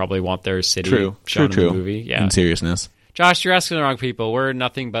they probably want their city True. shown in the movie. Yeah. In seriousness. Josh, you're asking the wrong people. We're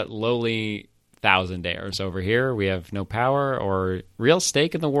nothing but lowly thousandaires over here. We have no power or real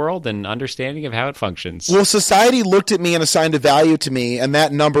stake in the world and understanding of how it functions. Well, society looked at me and assigned a value to me, and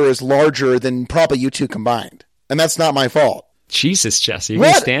that number is larger than probably you two combined. And that's not my fault. Jesus, Jesse, you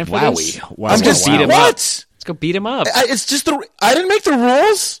What? gonna stand for this? Wow. I'm just beat him what? up. Let's go beat him up. It's just I didn't make the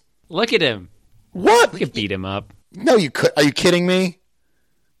rules. Look at him. What? We could beat him up. No, you could. Are you kidding me?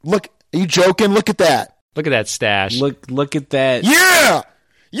 Look, are you joking? Look at that. Look at that stash. Look at that. Yeah,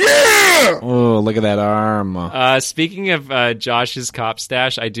 Yeah! Oh, look at that arm. Speaking of Josh's cop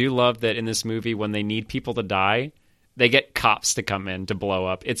stash, I do love that in this movie, when they need people to die, they get cops to come in to blow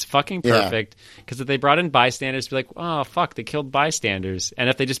up. It's fucking perfect. Because if they brought in bystanders, be like, oh, fuck, they killed bystanders. And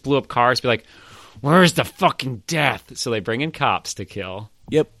if they just blew up cars, be like, where's the fucking death? So they bring in cops to kill.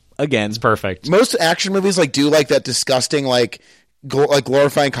 Yep. Again. It's perfect. Most action movies do that disgusting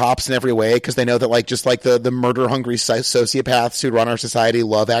glorifying cops in every way because they know that just the murder hungry sociopaths who run our society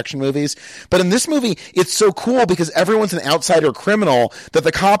love action movies. But in this movie, it's so cool because everyone's an outsider criminal that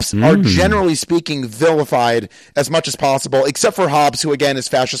the cops are generally speaking vilified as much as possible, except for Hobbs, who again is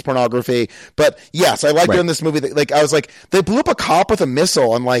fascist pornography. But yes, I liked it in this movie. That, I was like, they blew up a cop with a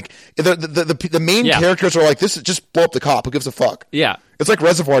missile, and the main characters are like, this is just blow up the cop. Who gives a fuck? Yeah, it's like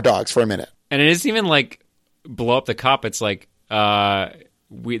Reservoir Dogs for a minute. And it isn't even blow up the cop. It's like.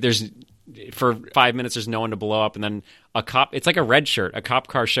 There's for 5 minutes there's no one to blow up, and then a cop, it's like a red shirt, a cop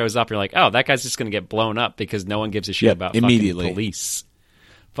car shows up, you're like, oh, that guy's just gonna get blown up because no one gives a shit about immediately. Fucking police.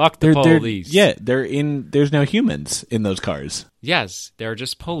 Fuck the police. There's no humans in those cars. Yes, they're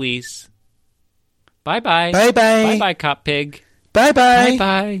just police. Bye-bye. Bye-bye. Bye-bye, cop pig. Bye-bye.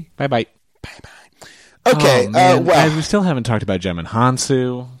 Bye-bye. Bye-bye. Bye-bye. Okay, Guys, we still haven't talked about Jem and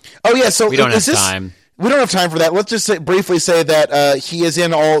Hansu. Oh yeah, so we don't have time. We don't have time for that. Let's just briefly say that he is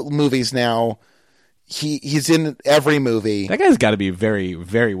in all movies now. He's in every movie. That guy's got to be very,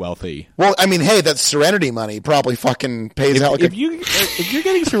 very wealthy. Well, I mean, hey, that's Serenity money. Probably fucking pays out. If you're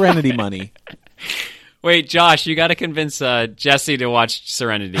getting Serenity money. Wait, Josh, you got to convince Jesse to watch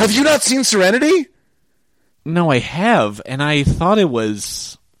Serenity. Have you not seen Serenity? No, I have, and I thought it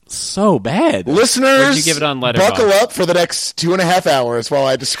was so bad. Listeners, where'd you give it on Letterboxd? Buckle up for the next 2.5 hours while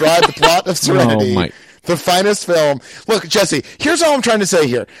I describe the plot of Serenity. The finest film. Look, Jesse, here's all I'm trying to say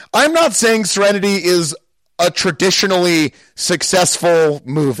here. I'm not saying Serenity is a traditionally successful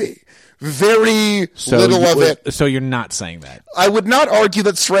movie. Very little of it. So you're not saying that? I would not argue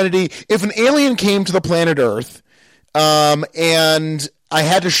that Serenity, if an alien came to the planet Earth, and I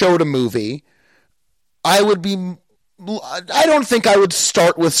had to show it a movie, I don't think I would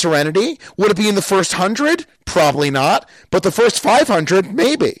start with Serenity. Would it be in the first 100? Probably not. But the first 500,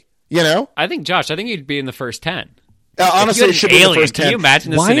 maybe. You know? I think you'd be in the first 10. Honestly, it should be in the first 10. Can you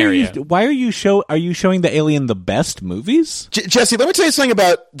imagine the scenario? Why are you showing the alien the best movies? Jesse, let me tell you something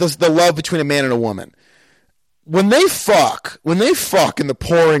about the love between a man and a woman. When they fuck in the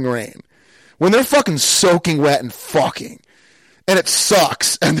pouring rain, when they're fucking soaking wet and fucking, and it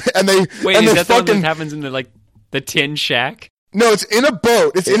sucks, and they wait, and is they that fucking, the one that happens in the tin shack? No, it's in a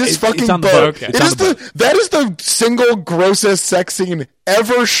boat. It's in his fucking boat. Okay. That is the single grossest sex scene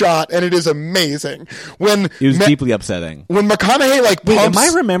ever shot, and it is amazing. It was deeply upsetting. When McConaughey pumps. Wait,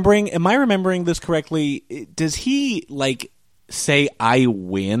 am I remembering this correctly? Does he say "I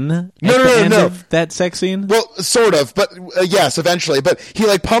win" at the end of that sex scene? Well, sort of, but yes, eventually. But he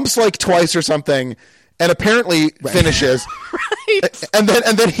pumps twice or something, and apparently finishes. Right. And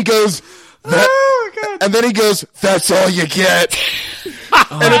then he goes. And then he goes, that's all you get.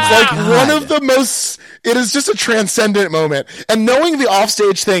 And it's one of the most, it is just a transcendent moment. And knowing the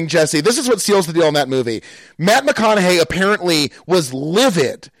offstage thing, Jesse, this is what seals the deal in that movie. Matt McConaughey apparently was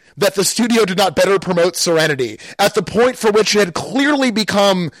livid that the studio did not better promote Serenity at the point for which it had clearly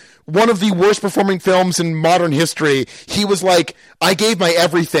become one of the worst performing films in modern history. He was like, I gave my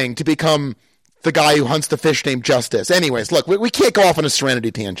everything to become the guy who hunts the fish named Justice. Anyways, look, we can't go off on a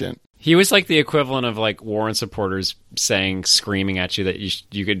Serenity tangent. He was the equivalent of Warren supporters screaming at you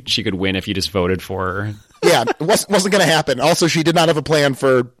that she could win if you just voted for her. Yeah, it wasn't going to happen. Also, she did not have a plan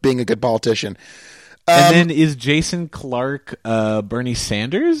for being a good politician. And then is Jason Clarke Bernie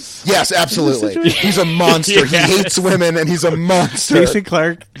Sanders? Yes, absolutely. He's a monster. Yes. He hates women, and he's a monster. Jason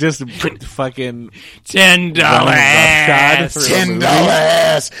Clarke just fucking $10.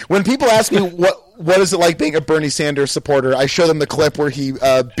 $10. When people ask me what is it like being a Bernie Sanders supporter, I show them the clip where he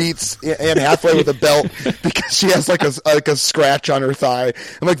beats Anne Hathaway with a belt because she has a scratch on her thigh.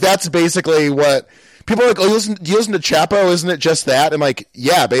 I'm like, that's basically what people are like. Oh, do you listen to Chapo? Isn't it just that? I'm like,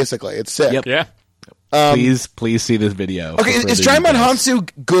 yeah, basically, it's sick. Yep. Yeah. Please see this video. Okay, is Djimon Hounsou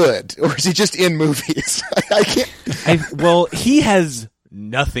good, or is he just in movies? I can't. Well, he has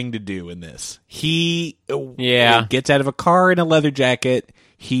nothing to do in this. He gets out of a car in a leather jacket.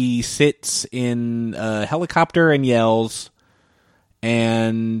 He sits in a helicopter and yells,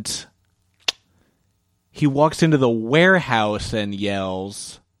 and he walks into the warehouse and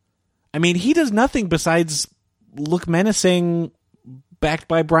yells. I mean, he does nothing besides look menacing, backed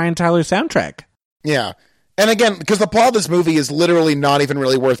by Brian Tyler's soundtrack. Yeah. And again, because the plot of this movie is literally not even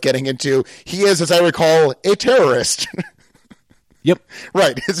really worth getting into, he is, as I recall, a terrorist. Yep.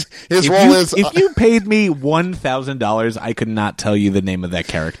 Right. His role is. If you paid me $1,000, I could not tell you the name of that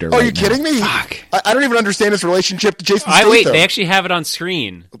character. Oh, are you kidding me? Fuck. I don't even understand his relationship to Jason Statham. Wait, they actually have it on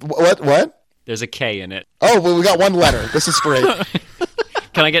screen. What? There's a K in it. Oh, well, we got one letter. This is great.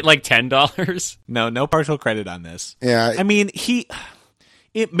 Can I get like $10? No partial credit on this. Yeah. I mean,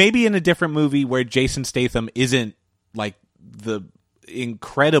 it may be in a different movie where Jason Statham isn't like the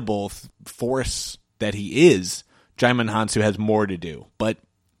incredible force that he is. Djimon Hounsou has more to do, but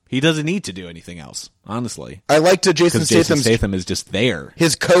he doesn't need to do anything else, honestly. I like to Jason Statham is just there.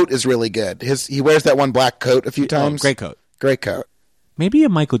 His coat is really good. He wears that one black coat a few times. Great coat. Great coat. Maybe a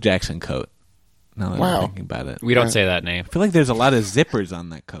Michael Jackson coat. Now that Wow. I'm thinking about it. We don't say that name. I feel like there's a lot of zippers on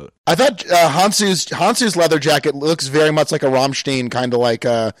that coat. I thought Hansou's leather jacket looks very much like a Rammstein, kind of like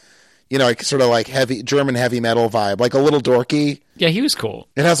like sort of like German heavy metal vibe, like a little dorky. Yeah, he was cool.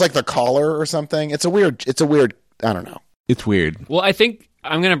 It has like the collar or something. It's a weird. I don't know. It's weird. Well, I think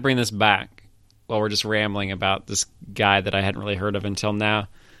I'm going to bring this back while we're just rambling about this guy that I hadn't really heard of until now.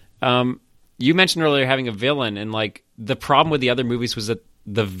 You mentioned earlier having a villain, and like the problem with the other movies was that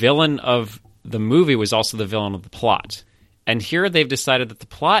the villain of the movie was also the villain of the plot. And here they've decided that the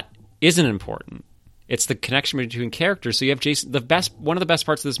plot isn't important. It's the connection between characters. So you have Jason. One of the best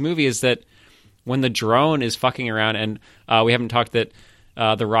parts of this movie is that when the drone is fucking around, and we haven't talked that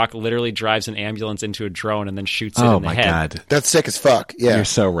The Rock literally drives an ambulance into a drone and then shoots it in the head. Oh my god, That's sick as fuck. Yeah. you're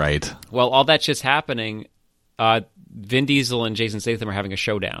so right. Well, all that shit's happening. Vin Diesel and Jason Statham are having a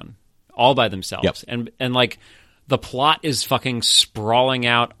showdown all by themselves, and like the plot is fucking sprawling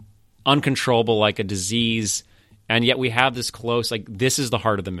out, uncontrollable like a disease. And yet we have this close, like this is the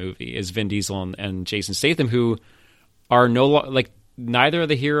heart of the movie, is Vin Diesel and Jason Statham, who are neither are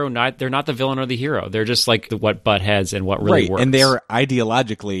the hero, they're not the villain or the hero. They're just like what butt heads and what really works. And they're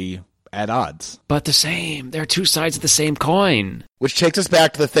ideologically at odds. But the same. They're two sides of the same coin. Which takes us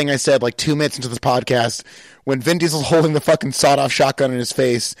back to the thing I said like 2 minutes into this podcast when Vin Diesel's holding the fucking sawed-off shotgun in his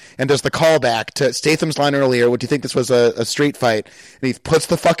face and does the callback to Statham's line earlier, would you think this was a street fight? And he puts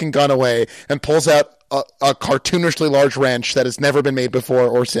the fucking gun away and pulls out a cartoonishly large wrench that has never been made before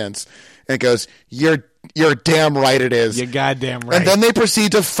or since. And it goes, you're damn right it is. You're goddamn right. And then they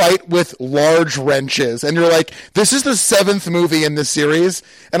proceed to fight with large wrenches. And you're like, this is the 7th movie in this series,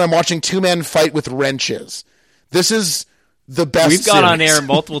 and I'm watching two men fight with wrenches. This is the best We've gone on series. air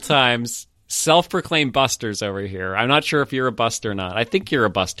multiple times. Self-proclaimed busters over here. I'm not sure if you're a buster or not. I think you're a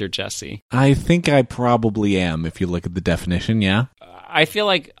buster, Jesse. I think I probably am, if you look at the definition, yeah. I feel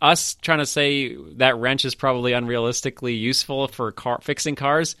like us trying to say that wrench is probably unrealistically useful for fixing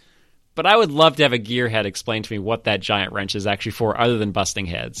cars, but I would love to have a gearhead explain to me what that giant wrench is actually for other than busting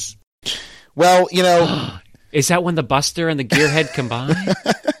heads. Well, Is that when the buster and the gearhead combine?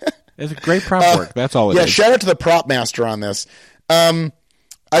 It's a great prop work. That's all it is. yeah, shout out to the prop master on this.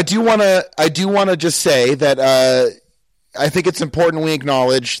 I do want to just say that I think it's important we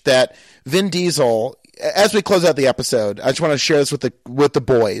acknowledge that Vin Diesel, as we close out the episode, I just want to share this with the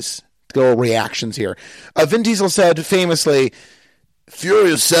boys. Go reactions here. Vin Diesel said famously,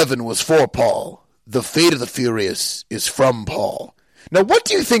 "Furious 7 was for Paul. The fate of the Furious is from Paul." Now, what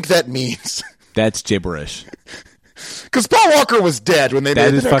do you think that means? That's gibberish. Because Paul Walker was dead when they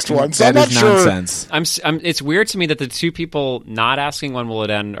made the next one, so I'm not sure. Nonsense. It's weird to me that the two people not asking when will it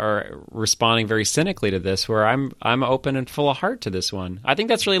end are responding very cynically to this, where I'm open and full of heart to this one. I think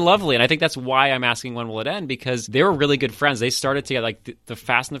that's really lovely, and I think that's why I'm asking when will it end, because they were really good friends. They started together. Like the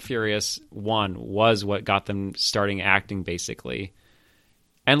Fast and the Furious 1 was what got them starting acting, basically.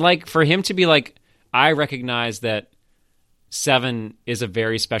 And like for him to be like, I recognize that 7 is a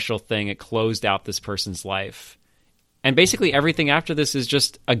very special thing. It closed out this person's life. And basically everything after this is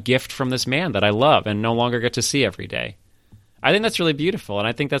just a gift from this man that I love and no longer get to see every day. I think that's really beautiful, and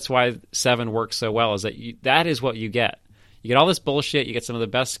I think that's why 7 works so well, is that that is what you get. You get all this bullshit, you get some of the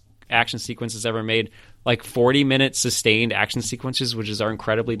best action sequences ever made, like 40-minute sustained action sequences, which are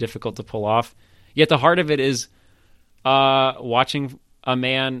incredibly difficult to pull off. Yet the heart of it is watching a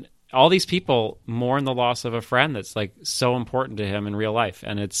man, all these people mourn the loss of a friend that's like so important to him in real life,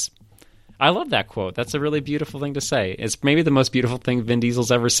 and I love that quote. That's a really beautiful thing to say. It's maybe the most beautiful thing Vin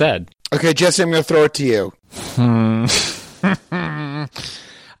Diesel's ever said. Okay, Jesse, I'm going to throw it to you.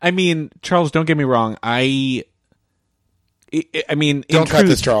 I mean, Charles, don't get me wrong. I mean, Don't cut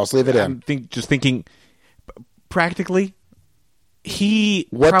this, Charles. Leave it in. I'm just thinking, practically, What did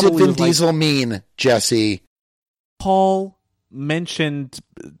probably Vin was like, Diesel mean, Jesse? Paul mentioned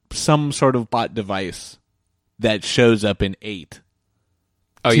some sort of bot device that shows up in 8.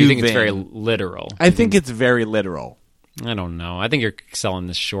 Oh, you think it's very literal? I think it's very literal. I don't know. I think you're selling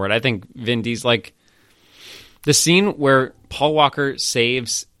this short. I think Vin Diesel, like, The scene where Paul Walker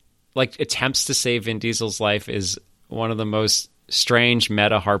attempts to save Vin Diesel's life is one of the most strange,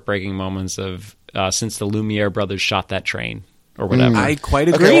 meta, heartbreaking moments of since the Lumiere brothers shot that train or whatever. I quite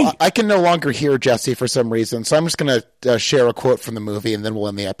agree. Okay, well, I can no longer hear Jesse for some reason, so I'm just going to share a quote from the movie, and then we'll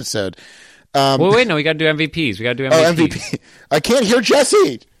end the episode. Wait, no, we got to do MVPs. We got to do MVPs. Oh, MVP. I can't hear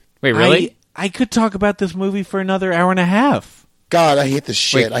Jesse. Wait, really? I could talk about this movie for another hour and a half. God, I hate this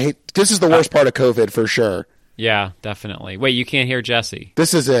shit. This is the worst part of COVID for sure. Yeah, definitely. Wait, you can't hear Jesse.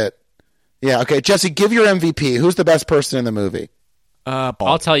 This is it. Yeah, okay. Jesse, give your MVP. Who's the best person in the movie? Paul.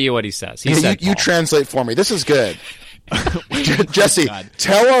 I'll tell you what he says. He said you Paul. translate for me. This is good. Jesse,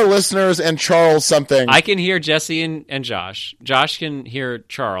 tell our listeners and Charles something. I can hear Jesse and Josh. Josh can hear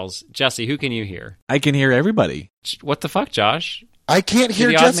Charles. Jesse, who can you hear? I can hear everybody. What the fuck, Josh? I can't hear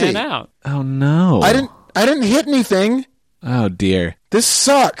You're the odd Jesse. man out. Oh no! I didn't hit anything. Oh dear. This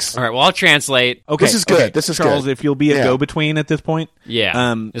sucks. All right, well, I'll translate. Okay, This is good. okay. This is Charles, good. if you'll be a Yeah. go-between at this point.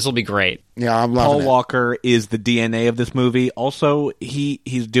 Yeah, this will be great. Yeah, I'm loving Paul it. Walker is the DNA of this movie. Also,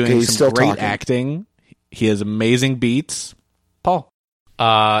 he's doing Okay, he's some still great talking. acting. He has amazing beats. Paul.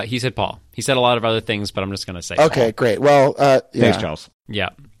 He said Paul. He said a lot of other things, but I'm just going to say Okay, Paul. great. Well, yeah. Thanks, Charles. Yeah.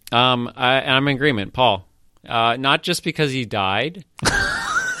 I'm in agreement. Paul. Not just because he died.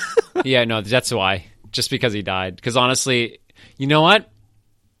 Yeah, no, that's why. Just because he died. Because honestly, you know what?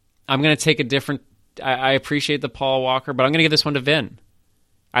 I'm going to take a different... I appreciate the Paul Walker, but I'm going to give this one to Vin.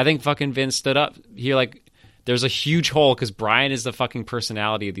 I think fucking Vin stood up. There's a huge hole because Brian is the fucking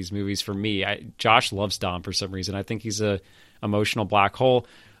personality of these movies for me. Josh loves Dom for some reason. I think he's a emotional black hole.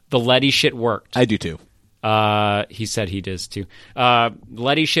 The Letty shit worked. I do too. He said he does too.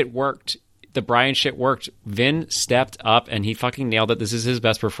 Letty shit worked. The Brian shit worked. Vin stepped up and he fucking nailed it. This is his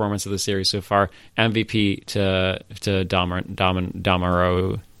best performance of the series so far. MVP to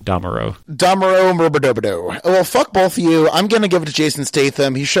Damaro. Damaro Murbadobodo. Well, fuck both of you. I'm going to give it to Jason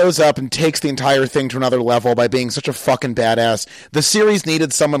Statham. He shows up and takes the entire thing to another level by being such a fucking badass. The series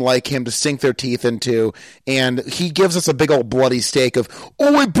needed someone like him to sink their teeth into, and he gives us a big old bloody steak of,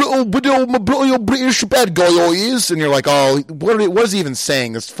 my British bad guy is, and you're like, oh, what is he even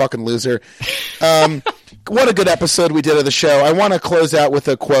saying, this fucking loser? What a good episode we did of the show. I want to close out with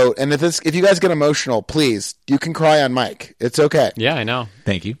a quote, and if you guys get emotional, please, you can cry on mic. It's okay. Yeah, I know.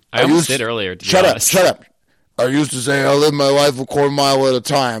 Thank you. I almost did earlier. Shut up. I used to say I live my life a quarter mile at a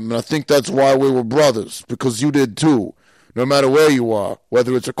time, and I think that's why we were brothers, because you did too. No matter where you are,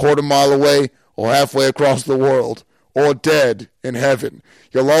 whether it's a quarter mile away or halfway across the world, or dead in heaven,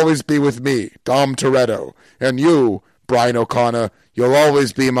 you'll always be with me, Dom Toretto, and you, Brian O'Connor, you'll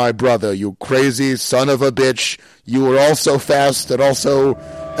always be my brother, you crazy son of a bitch. You were also fast and also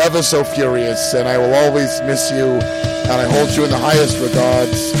ever so furious, and I will always miss you, and I hold you in the highest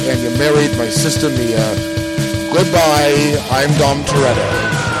regards, and you married my sister Mia. Goodbye, I'm Dom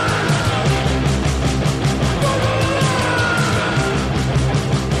Toretto.